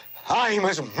yell, I'm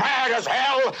as mad as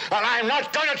hell, and I'm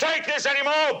not going to take this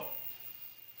anymore!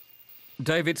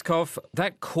 Dave Itzkoff,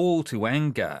 that call to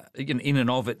anger in and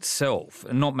of itself,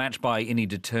 and not matched by any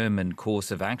determined course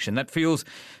of action, that feels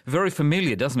very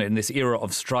familiar, doesn't it, in this era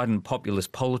of strident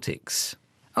populist politics?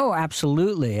 Oh,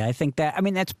 absolutely. I think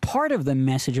that's part of the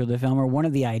message of the film, or one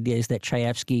of the ideas that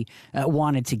Chayefsky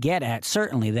wanted to get at,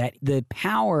 certainly, that the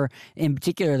power in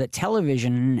particular that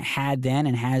television had then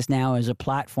and has now as a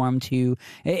platform to,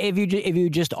 if you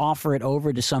just offer it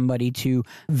over to somebody to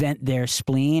vent their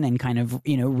spleen and kind of,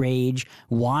 rage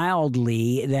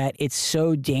wildly, that it's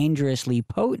so dangerously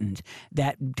potent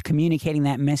that communicating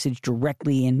that message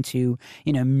directly into,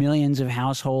 millions of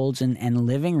households and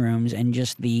living rooms, and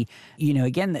just the,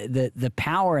 again, the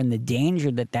power and the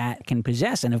danger that can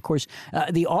possess. And of course,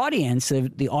 the audience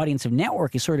of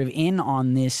Network is sort of in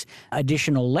on this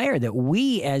additional layer that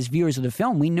we, as viewers of the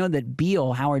film, we know that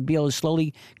Howard Beale, is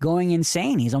slowly going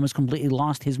insane. He's almost completely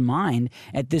lost his mind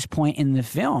at this point in the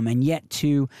film. And yet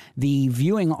to the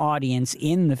viewing audience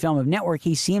in the film of Network,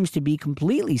 he seems to be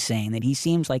completely sane, that he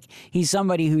seems like he's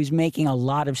somebody who's making a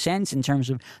lot of sense in terms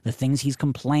of the things he's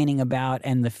complaining about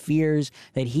and the fears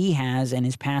that he has and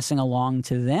is passing along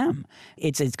to them.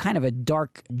 It's kind of a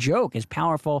dark joke, as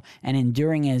powerful and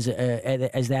enduring as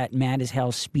that mad as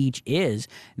hell speech is,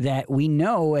 that we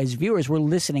know as viewers we're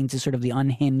listening to sort of the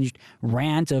unhinged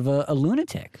rant of a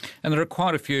lunatic. And there are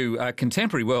quite a few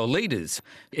contemporary world leaders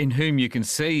in whom you can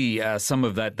see some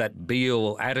of that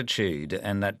Beale attitude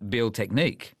and that Beale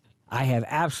technique. I have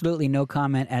absolutely no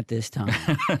comment at this time.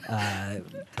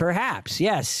 Perhaps,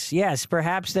 yes.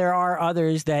 Perhaps there are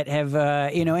others that have,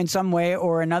 in some way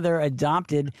or another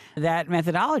adopted that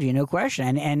methodology, no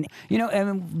question. And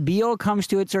Beale comes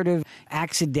to it sort of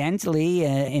accidentally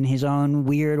in his own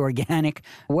weird, organic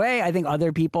way. I think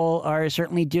other people are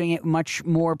certainly doing it much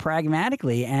more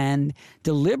pragmatically and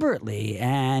deliberately.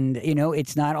 And,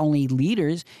 it's not only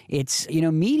leaders, it's,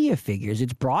 media figures,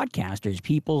 it's broadcasters,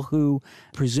 people who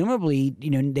presumably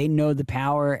incredibly, they know the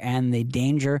power and the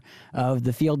danger of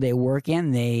the field they work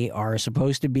in. They are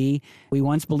supposed to be, we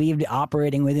once believed,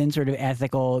 operating within sort of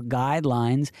ethical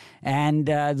guidelines, and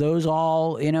those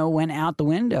all, went out the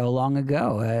window long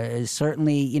ago.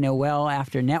 Certainly, well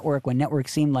after Network, when Network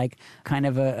seemed like kind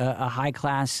of a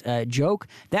high-class joke,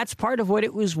 that's part of what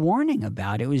it was warning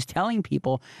about. It was telling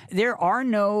people there are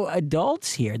no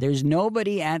adults here. There's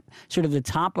nobody at sort of the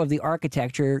top of the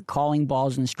architecture calling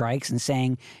balls and strikes and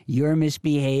saying, you're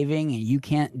misbehaving and you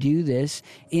can't do this.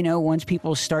 Once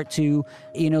people start to,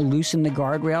 loosen the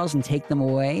guardrails and take them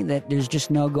away, that there's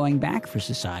just no going back for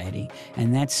society.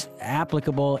 And that's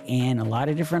applicable in a lot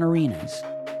of different arenas.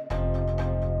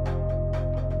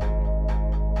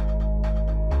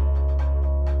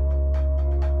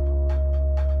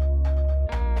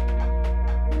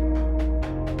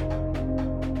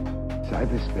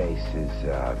 Cyberspace is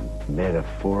a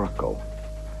metaphorical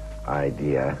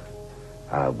idea,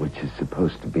 which is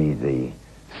supposed to be the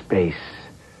space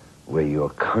where your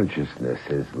consciousness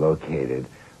is located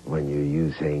when you're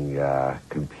using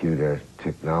computer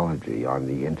technology on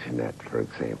the internet, for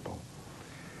example.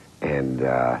 And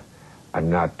I'm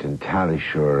not entirely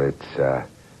sure it's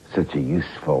such a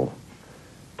useful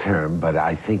term, but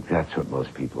I think that's what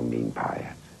most people mean by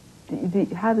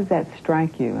it. How does that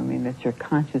strike you? I mean, that your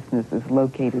consciousness is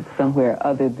located somewhere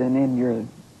other than in your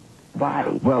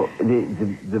body. Well,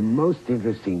 the most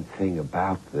interesting thing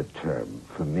about the term,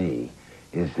 for me,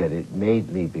 is that it made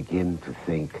me begin to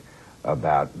think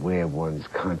about where one's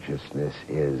consciousness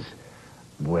is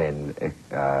when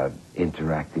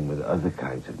interacting with other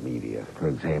kinds of media. For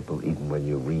example, even when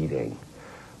you're reading,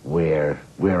 where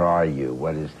are you?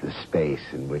 What is the space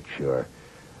in which your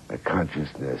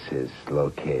consciousness is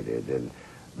located? And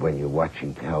when you're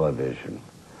watching television,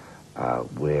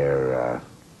 where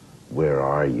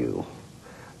are you?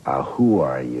 Who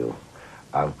are you?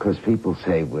 Because people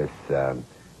say with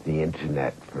the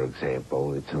internet, for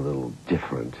example, it's a little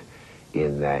different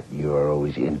in that you're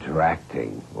always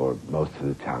interacting, or most of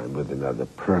the time, with another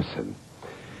person.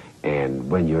 And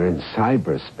when you're in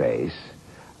cyberspace,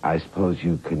 I suppose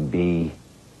you can be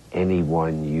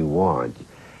anyone you want.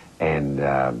 And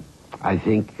I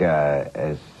think,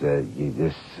 as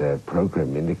this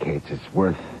program indicates, it's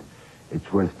worth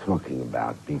talking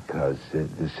about, because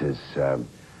this is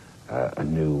a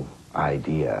new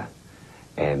idea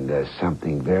and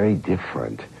something very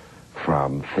different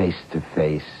from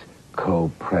face-to-face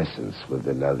co-presence with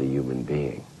another human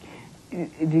being.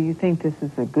 Do you think this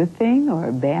is a good thing or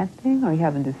a bad thing, or you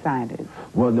haven't decided?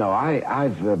 Well, no,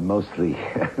 I've mostly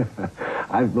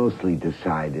I've mostly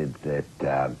decided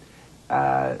that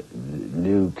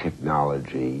new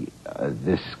technology,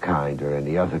 this kind or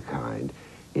any other kind,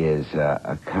 is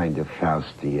a kind of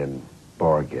Faustian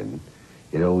bargain.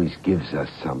 It always gives us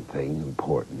something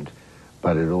important,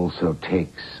 but it also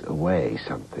takes away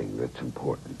something that's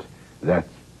important. That's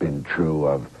been true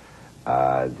of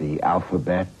the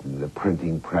alphabet and the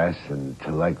printing press and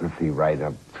telegraphy right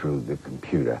up through the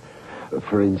computer.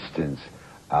 For instance,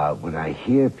 when I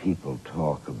hear people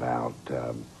talk about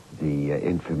the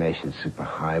information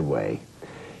superhighway,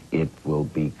 it will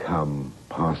become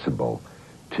possible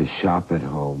to shop at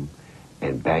home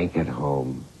and bank at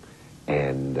home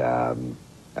and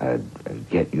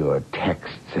get your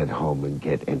texts at home and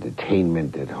get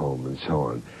entertainment at home and so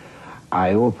on.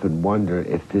 I often wonder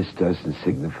if this doesn't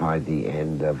signify the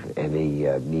end of any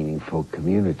meaningful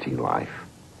community life.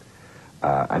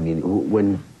 I mean,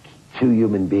 when two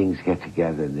human beings get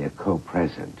together and they're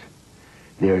co-present,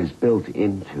 there is built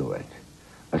into it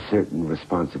a certain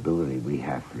responsibility we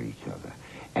have for each other.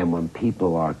 And when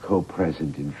people are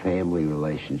co-present in family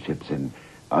relationships and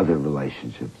other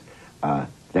relationships,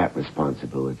 that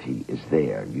responsibility is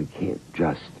there. You can't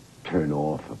just turn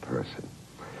off a person.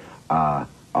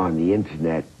 On the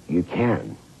internet, you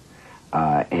can.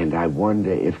 And I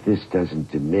wonder if this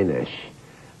doesn't diminish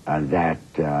that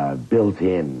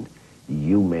built-in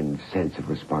human sense of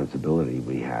responsibility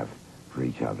we have for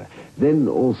each other. Then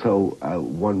also,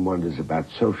 one wonders about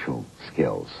social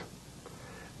skills.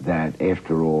 That,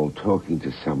 after all, talking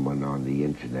to someone on the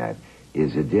internet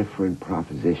is a different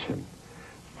proposition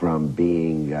from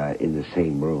being in the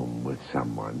same room with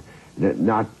someone.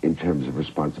 Not in terms of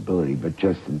responsibility, but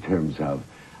just in terms of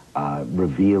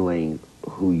revealing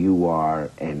who you are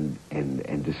and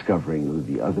discovering who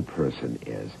the other person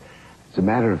is. As a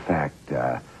matter of fact,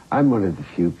 I'm one of the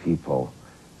few people,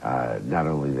 not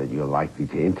only that you're likely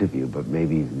to interview, but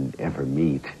maybe even ever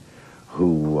meet,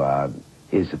 who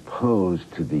is opposed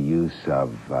to the use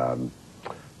of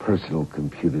personal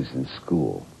computers in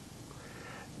school.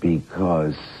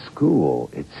 Because school,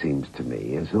 it seems to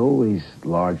me, has always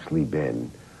largely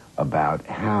been about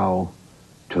how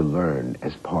to learn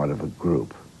as part of a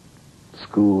group.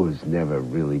 School has never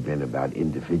really been about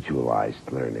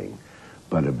individualized learning,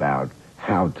 but about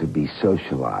how to be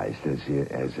socialized as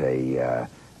a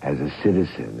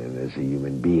citizen and as a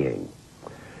human being,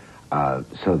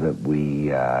 so that we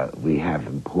have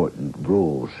important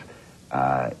rules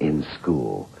in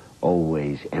school,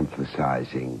 always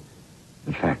emphasizing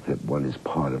the fact that one is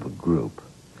part of a group.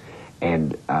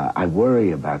 And I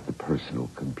worry about the personal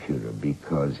computer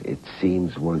because it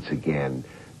seems once again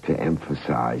to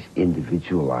emphasize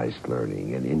individualized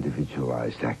learning and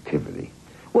individualized activity.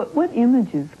 What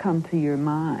images come to your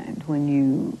mind when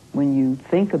you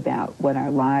think about what our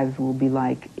lives will be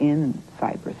like in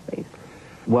cyberspace?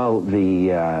 Well,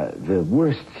 the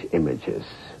worst images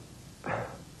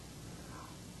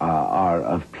are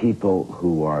of people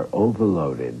who are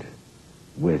overloaded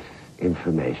with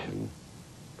information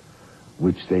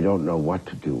which they don't know what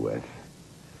to do with,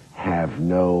 have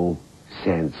no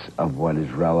sense of what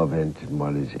is relevant and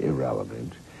what is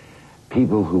irrelevant.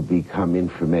 People who become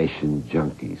information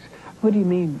junkies. What do you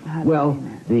mean? Well,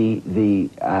 the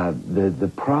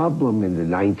problem in the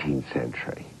 19th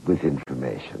century with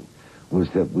information was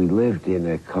that we lived in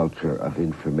a culture of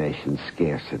information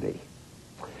scarcity.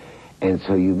 And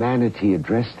so humanity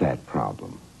addressed that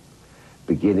problem,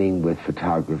 beginning with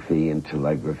photography and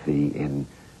telegraphy in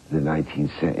the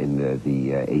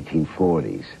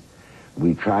 1840s.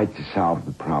 We tried to solve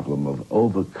the problem of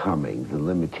overcoming the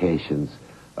limitations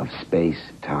of space,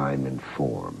 time, and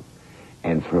form.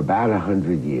 And for about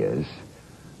 100 years,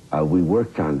 we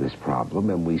worked on this problem,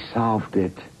 and we solved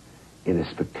it in a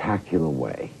spectacular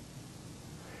way.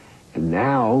 And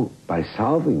now, by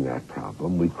solving that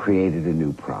problem, we created a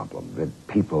new problem that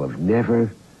people have never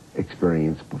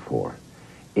experienced before.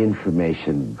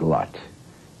 Information glut,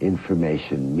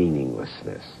 information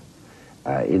meaninglessness,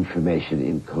 information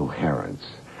incoherence.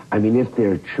 I mean, if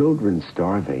there are children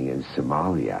starving in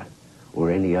Somalia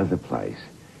or any other place,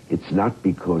 it's not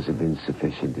because of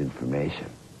insufficient information.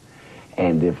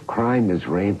 And if crime is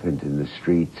rampant in the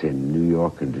streets in New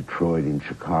York and Detroit and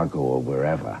Chicago or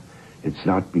wherever, it's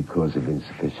not because of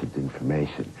insufficient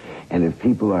information. And if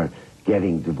people are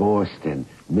getting divorced and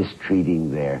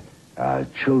mistreating their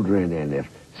children, and if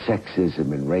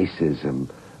sexism and racism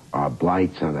are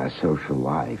blights on our social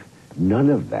life, none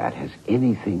of that has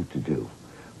anything to do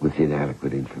with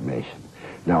inadequate information.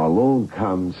 Now along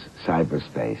comes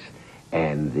cyberspace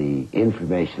and the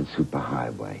information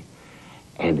superhighway,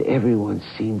 and everyone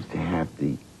seems to have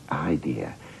the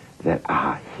idea that,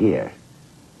 here,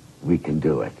 we can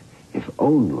do it. If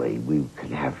only we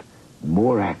could have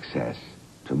more access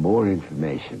to more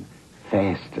information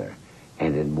faster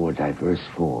and in more diverse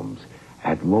forms,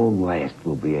 at long last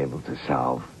we'll be able to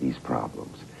solve these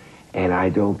problems. And I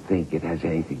don't think it has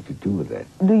anything to do with it.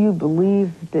 Do you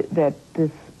believe that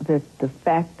the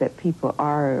fact that people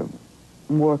are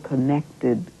more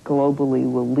connected globally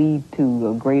will lead to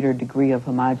a greater degree of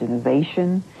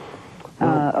homogenization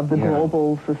of the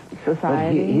global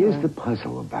society? But here's the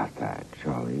puzzle about that,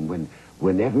 Charlene.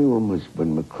 When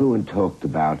McLuhan talked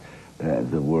about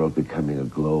the world becoming a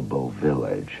global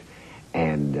village,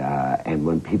 and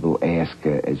when people ask,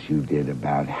 as you did,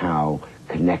 about how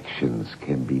connections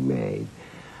can be made,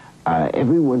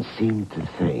 everyone seemed to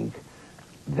think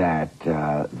that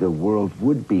the world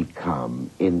would become,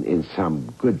 in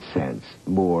some good sense,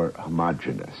 more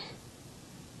homogeneous.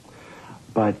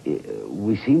 But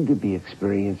we seem to be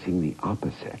experiencing the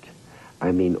opposite.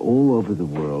 I mean, all over the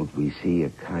world we see a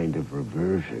kind of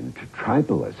reversion to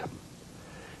tribalism.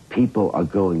 People are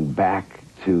going back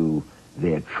to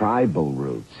their tribal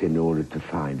roots in order to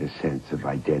find a sense of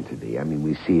identity. I mean,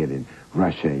 we see it in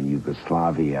Russia, in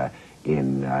Yugoslavia,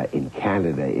 in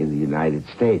Canada, in the United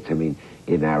States. I mean,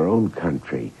 in our own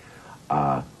country.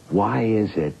 Why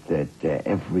is it that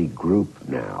every group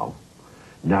now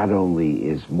not only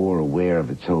is more aware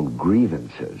of its own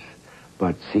grievances,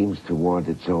 but seems to want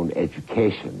its own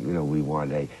education? You know, we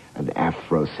want an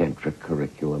Afrocentric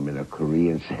curriculum and a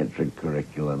Korean-centric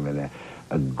curriculum and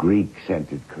a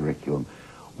Greek-centered curriculum.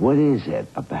 What is it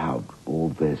about all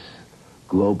this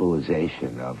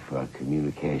globalization of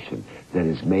communication that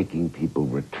is making people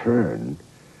return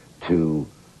to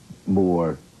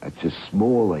to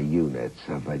smaller units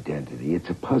of identity? It's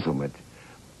a puzzlement.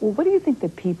 Well, what do you think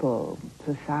that people,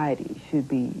 society, should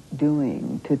be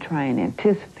doing to try and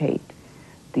anticipate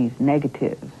these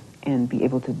negatives and be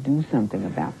able to do something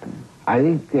about them? I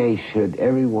think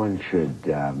everyone should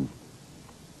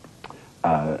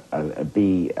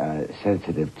be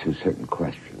sensitive to certain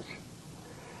questions.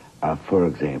 For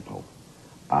example,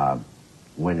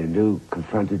 when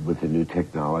confronted with a new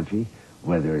technology,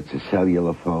 whether it's a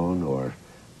cellular phone or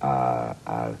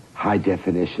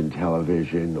high-definition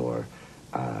television or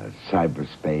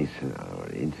cyberspace or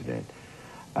internet,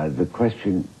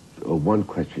 one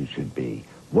question should be,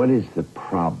 what is the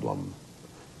problem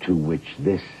to which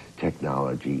this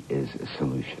technology is a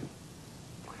solution?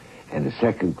 And the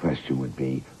second question would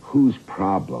be, whose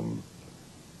problem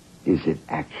is it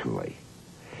actually?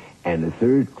 And the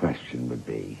third question would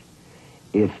be,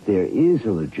 if there is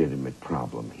a legitimate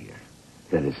problem here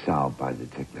that is solved by the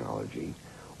technology,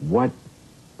 what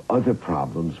other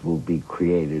problems will be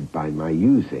created by my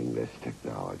using this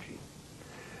technology?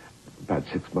 About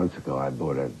 6 months ago, I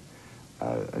bought a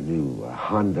new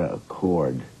Honda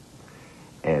Accord,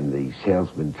 and the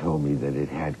salesman told me that it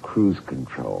had cruise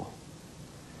control.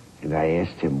 And I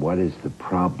asked him, what is the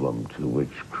problem to which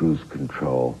cruise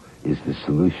control is the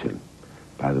solution?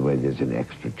 By the way, there's an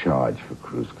extra charge for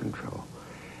cruise control.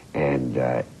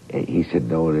 And he said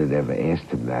no one had ever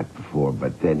asked him that before,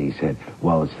 but then he said,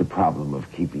 well, it's the problem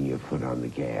of keeping your foot on the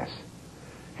gas.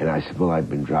 And I said, well, I've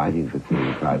been driving for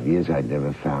 35 years. I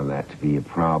never found that to be a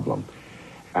problem.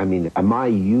 I mean, am I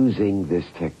using this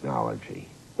technology,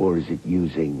 or is it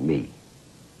using me?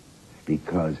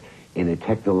 Because in a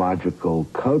technological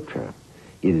culture,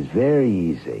 it is very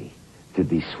easy to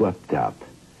be swept up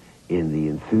in the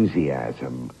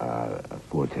enthusiasm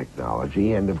for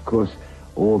technology, and of course,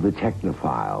 all the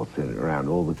technophiles and around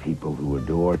all the people who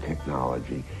adore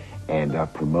technology and are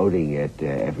promoting it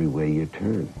everywhere you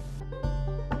turn.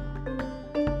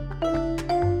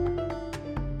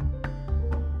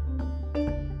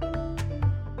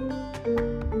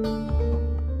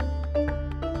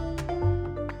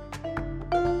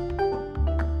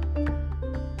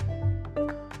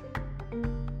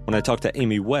 When I talked to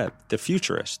Amy Webb, the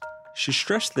futurist, she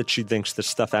stressed that she thinks the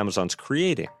stuff Amazon's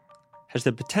creating has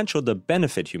the potential to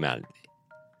benefit humanity.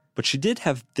 But she did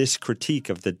have this critique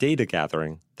of the data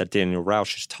gathering that Daniel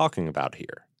Rausch is talking about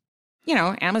here. You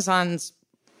know, Amazon's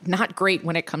not great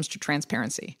when it comes to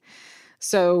transparency.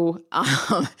 So,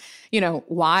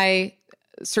 why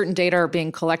certain data are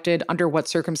being collected, under what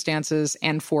circumstances,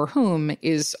 and for whom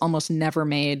is almost never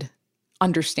made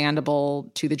understandable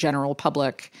to the general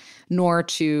public, nor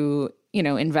to,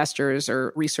 investors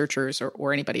or researchers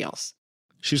or anybody else.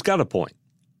 She's got a point.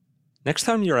 Next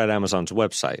time you're at Amazon's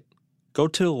website, go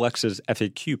to Alexa's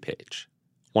FAQ page.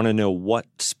 Want to know what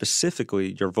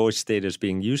specifically your voice data is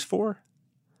being used for?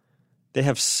 They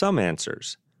have some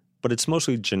answers, but it's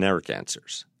mostly generic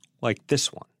answers, like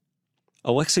this one.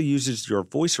 Alexa uses your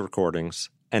voice recordings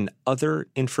and other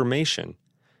information,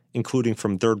 including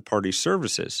from third-party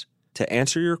services, to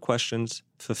answer your questions,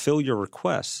 fulfill your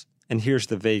requests, and here's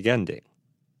the vague ending: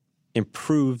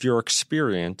 improve your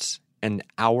experience and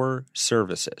our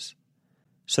services.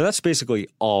 So that's basically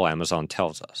all Amazon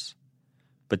tells us.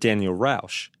 But Daniel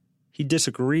Rausch, he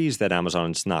disagrees that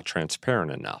Amazon is not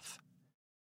transparent enough.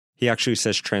 He actually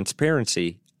says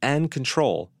transparency and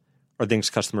control are things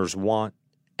customers want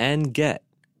and get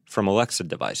from Alexa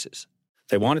devices.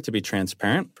 They want it to be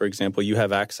transparent. For example, you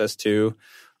have access to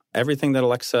everything that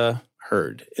Alexa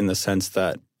heard, in the sense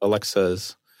that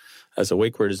Alexa's as a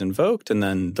wake word is invoked, and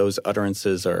then those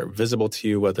utterances are visible to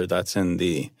you, whether that's in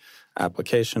the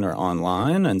application or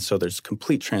online. And so there's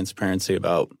complete transparency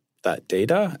about that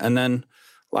data. And then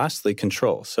lastly,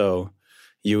 control. So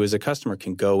you as a customer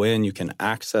can go in, you can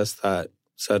access that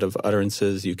set of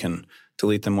utterances, you can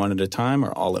delete them one at a time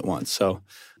or all at once. So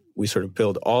we sort of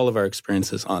build all of our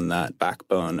experiences on that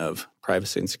backbone of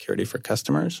privacy and security for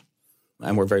customers.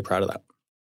 And we're very proud of that.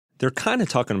 They're kind of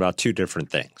talking about two different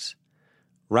things.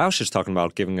 Rausch is talking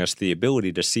about giving us the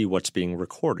ability to see what's being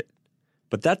recorded.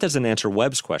 But that doesn't answer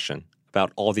Webb's question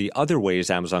about all the other ways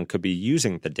Amazon could be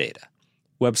using the data.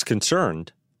 Webb's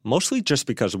concerned, mostly just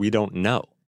because we don't know.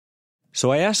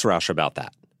 So I asked Rausch about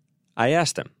that. I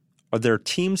asked him, are there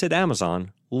teams at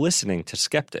Amazon listening to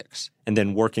skeptics and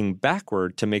then working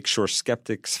backward to make sure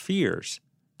skeptics' fears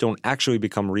don't actually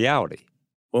become reality?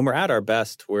 When we're at our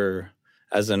best, we're,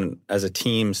 as a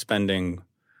team, spending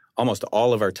almost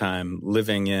all of our time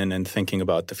living in and thinking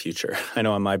about the future. I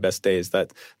know on my best days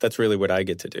that's really what I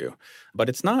get to do. But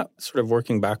it's not sort of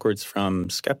working backwards from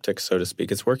skeptics, so to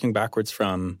speak. It's working backwards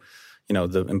from,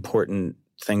 the important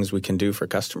things we can do for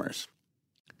customers.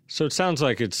 So it sounds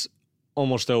like it's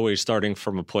almost always starting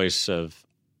from a place of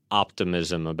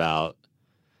optimism about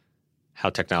how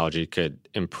technology could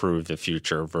improve the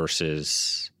future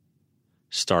versus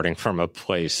starting from a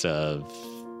place of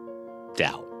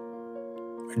doubt.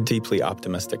 We're deeply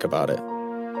optimistic about it.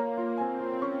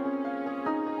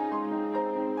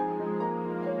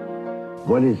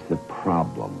 What is the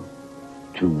problem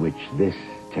to which this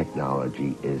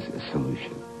technology is a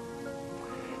solution?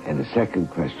 And the second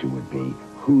question would be,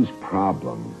 whose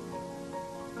problem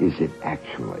is it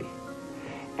actually?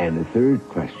 And the third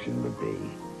question would be,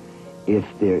 if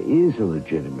there is a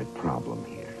legitimate problem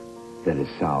here that is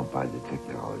solved by the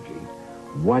technology,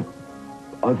 what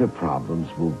other problems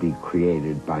will be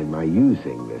created by my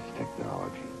using this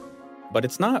technology? But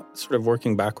it's not sort of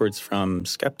working backwards from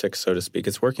skeptics, so to speak.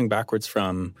 It's working backwards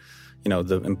from,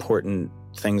 the important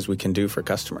things we can do for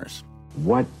customers.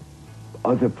 What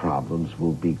other problems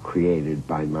will be created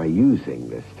by my using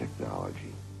this technology?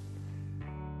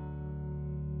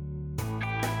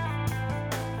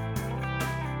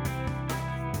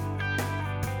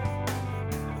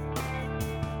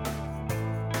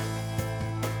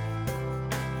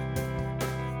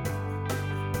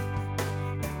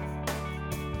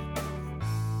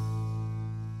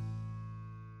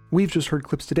 We've just heard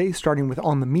clips today, starting with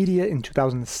On the Media in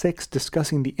 2006,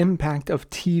 discussing the impact of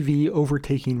TV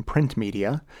overtaking print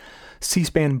media.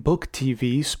 C-SPAN Book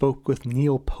TV spoke with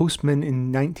Neil Postman in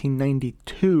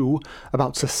 1992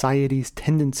 about society's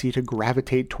tendency to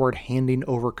gravitate toward handing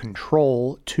over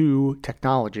control to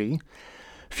technology.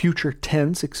 Future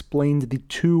Tense explained the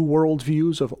two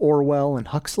worldviews of Orwell and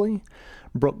Huxley.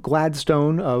 Brooke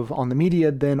Gladstone of On the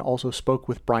Media then also spoke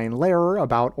with Brian Lehrer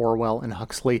about Orwell and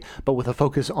Huxley, but with a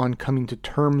focus on coming to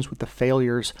terms with the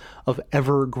failures of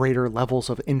ever greater levels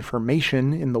of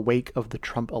information in the wake of the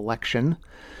Trump election.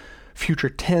 Future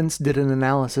Tense did an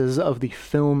analysis of the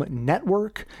film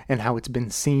Network and how it's been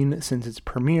seen since its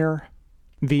premiere.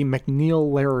 The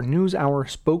MacNeil-Lehrer NewsHour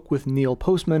spoke with Neil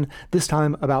Postman, this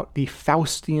time about the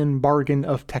Faustian bargain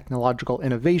of technological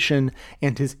innovation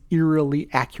and his eerily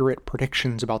accurate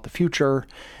predictions about the future.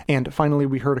 And finally,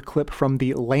 we heard a clip from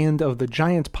the Land of the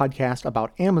Giants podcast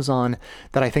about Amazon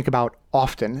that I think about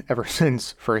often ever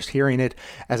since first hearing it,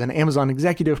 as an Amazon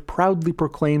executive proudly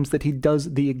proclaims that he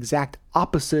does the exact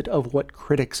opposite of what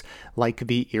critics like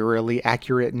the eerily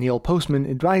accurate Neil Postman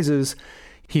advises.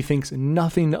 He thinks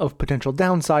nothing of potential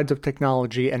downsides of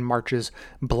technology and marches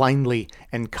blindly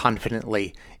and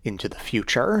confidently into the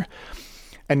future.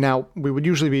 And now, we would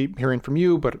usually be hearing from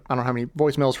you, but I don't have any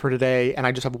voicemails for today, and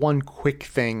I just have one quick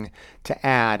thing to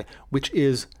add, which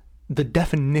is the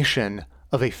definition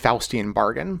of a Faustian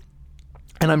bargain.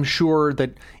 And I'm sure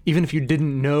that even if you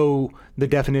didn't know the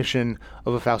definition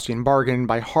of a Faustian bargain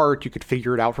by heart, you could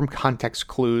figure it out from context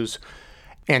clues.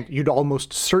 And you'd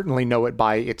almost certainly know it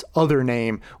by its other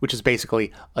name, which is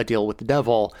basically a deal with the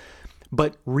devil.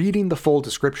 But reading the full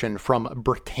description from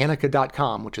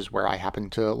Britannica.com, which is where I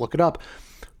happened to look it up,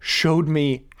 showed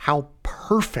me how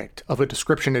perfect of a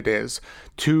description it is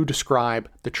to describe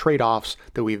the trade-offs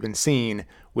that we've been seeing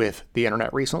with the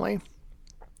internet recently.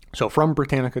 So from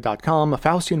Britannica.com, a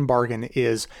Faustian bargain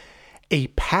is a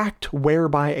pact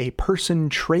whereby a person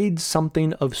trades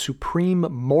something of supreme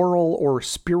moral or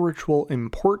spiritual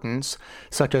importance,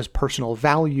 such as personal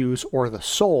values or the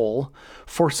soul,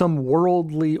 for some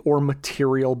worldly or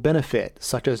material benefit,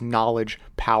 such as knowledge,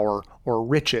 power, or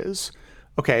riches.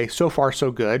 Okay, so far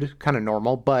so good, kind of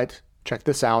normal, but check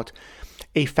this out.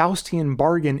 A Faustian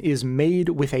bargain is made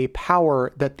with a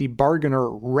power that the bargainer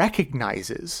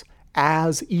recognizes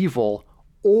as evil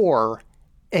or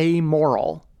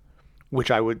amoral, which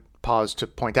I would pause to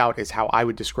point out is how I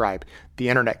would describe the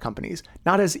internet companies.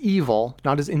 Not as evil,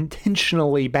 not as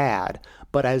intentionally bad,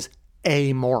 but as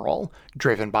amoral,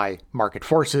 driven by market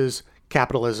forces,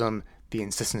 capitalism, the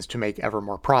insistence to make ever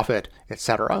more profit,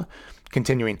 etc.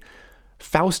 Continuing,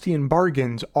 Faustian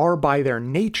bargains are by their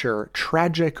nature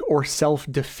tragic or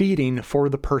self-defeating for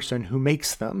the person who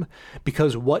makes them,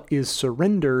 because what is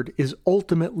surrendered is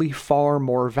ultimately far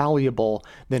more valuable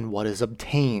than what is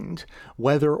obtained,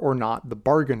 whether or not the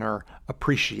bargainer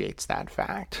appreciates that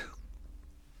fact.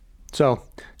 So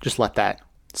just let that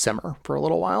simmer for a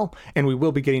little while, and we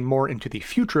will be getting more into the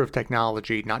future of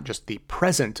technology, not just the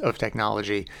present of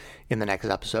technology, in the next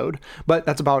episode. But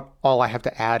that's about all I have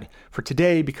to add for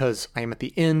today, because I am at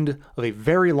the end of a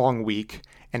very long week,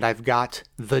 and I've got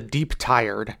the deep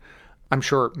tired. I'm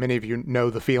sure many of you know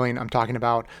the feeling I'm talking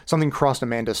about. Something crossed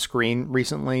Amanda's screen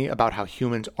recently about how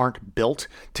humans aren't built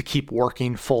to keep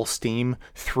working full steam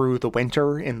through the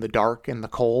winter in the dark and the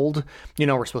cold. You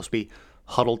know, we're supposed to be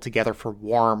huddled together for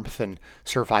warmth and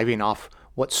surviving off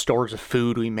what stores of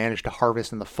food we manage to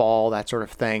harvest in the fall, that sort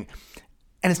of thing.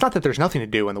 And it's not that there's nothing to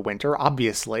do in the winter,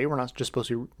 obviously. We're not just supposed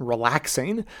to be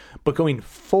relaxing, but going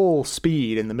full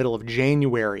speed in the middle of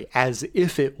January as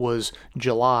if it was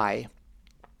July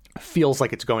feels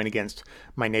like it's going against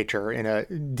my nature in a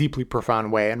deeply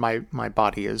profound way, and my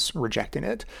body is rejecting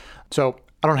it. So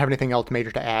I don't have anything else major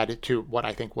to add to what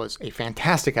I think was a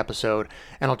fantastic episode,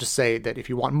 and I'll just say that if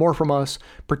you want more from us,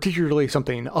 particularly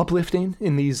something uplifting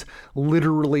in these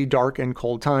literally dark and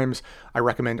cold times, I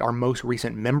recommend our most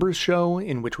recent members show,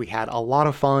 in which we had a lot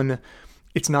of fun.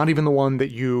 It's not even the one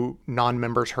that you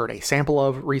non-members heard a sample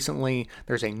of recently.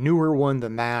 There's a newer one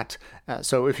than that.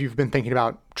 So if you've been thinking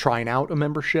about trying out a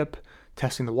membership,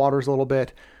 testing the waters a little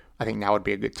bit, I think now would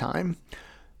be a good time.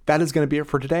 That is going to be it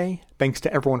for today. Thanks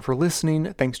to everyone for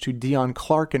listening. Thanks to Dion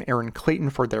Clark and Aaron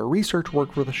Clayton for their research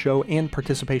work for the show and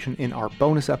participation in our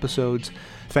bonus episodes.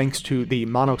 Thanks to the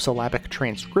monosyllabic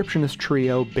transcriptionist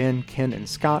trio, Ben, Ken, and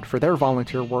Scott, for their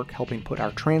volunteer work helping put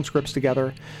our transcripts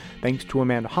together. Thanks to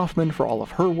Amanda Hoffman for all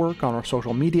of her work on our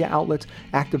social media outlets,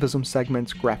 activism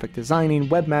segments, graphic designing,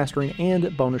 webmastering,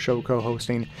 and bonus show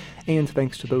co-hosting. And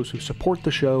thanks to those who support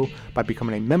the show by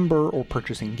becoming a member or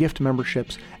purchasing gift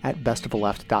memberships at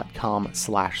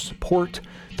bestoftheleft.com/support,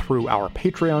 through our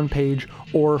Patreon page,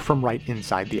 or from right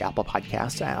inside the Apple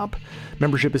Podcasts app.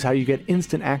 Membership is how you get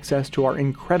instant access to our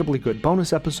incredibly good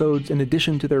bonus episodes, in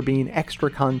addition to there being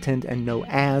extra content and no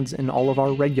ads in all of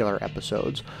our regular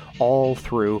episodes, all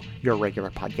through your regular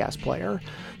podcast player.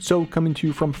 So, coming to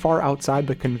you from far outside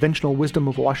the conventional wisdom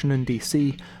of Washington,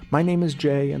 D.C., my name is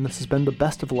Jay, and this has been the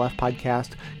Best of the Left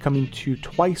podcast, coming to you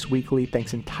twice weekly,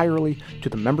 thanks entirely to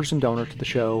the members and donors to the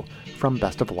show from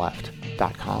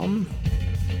bestoftheleft.com.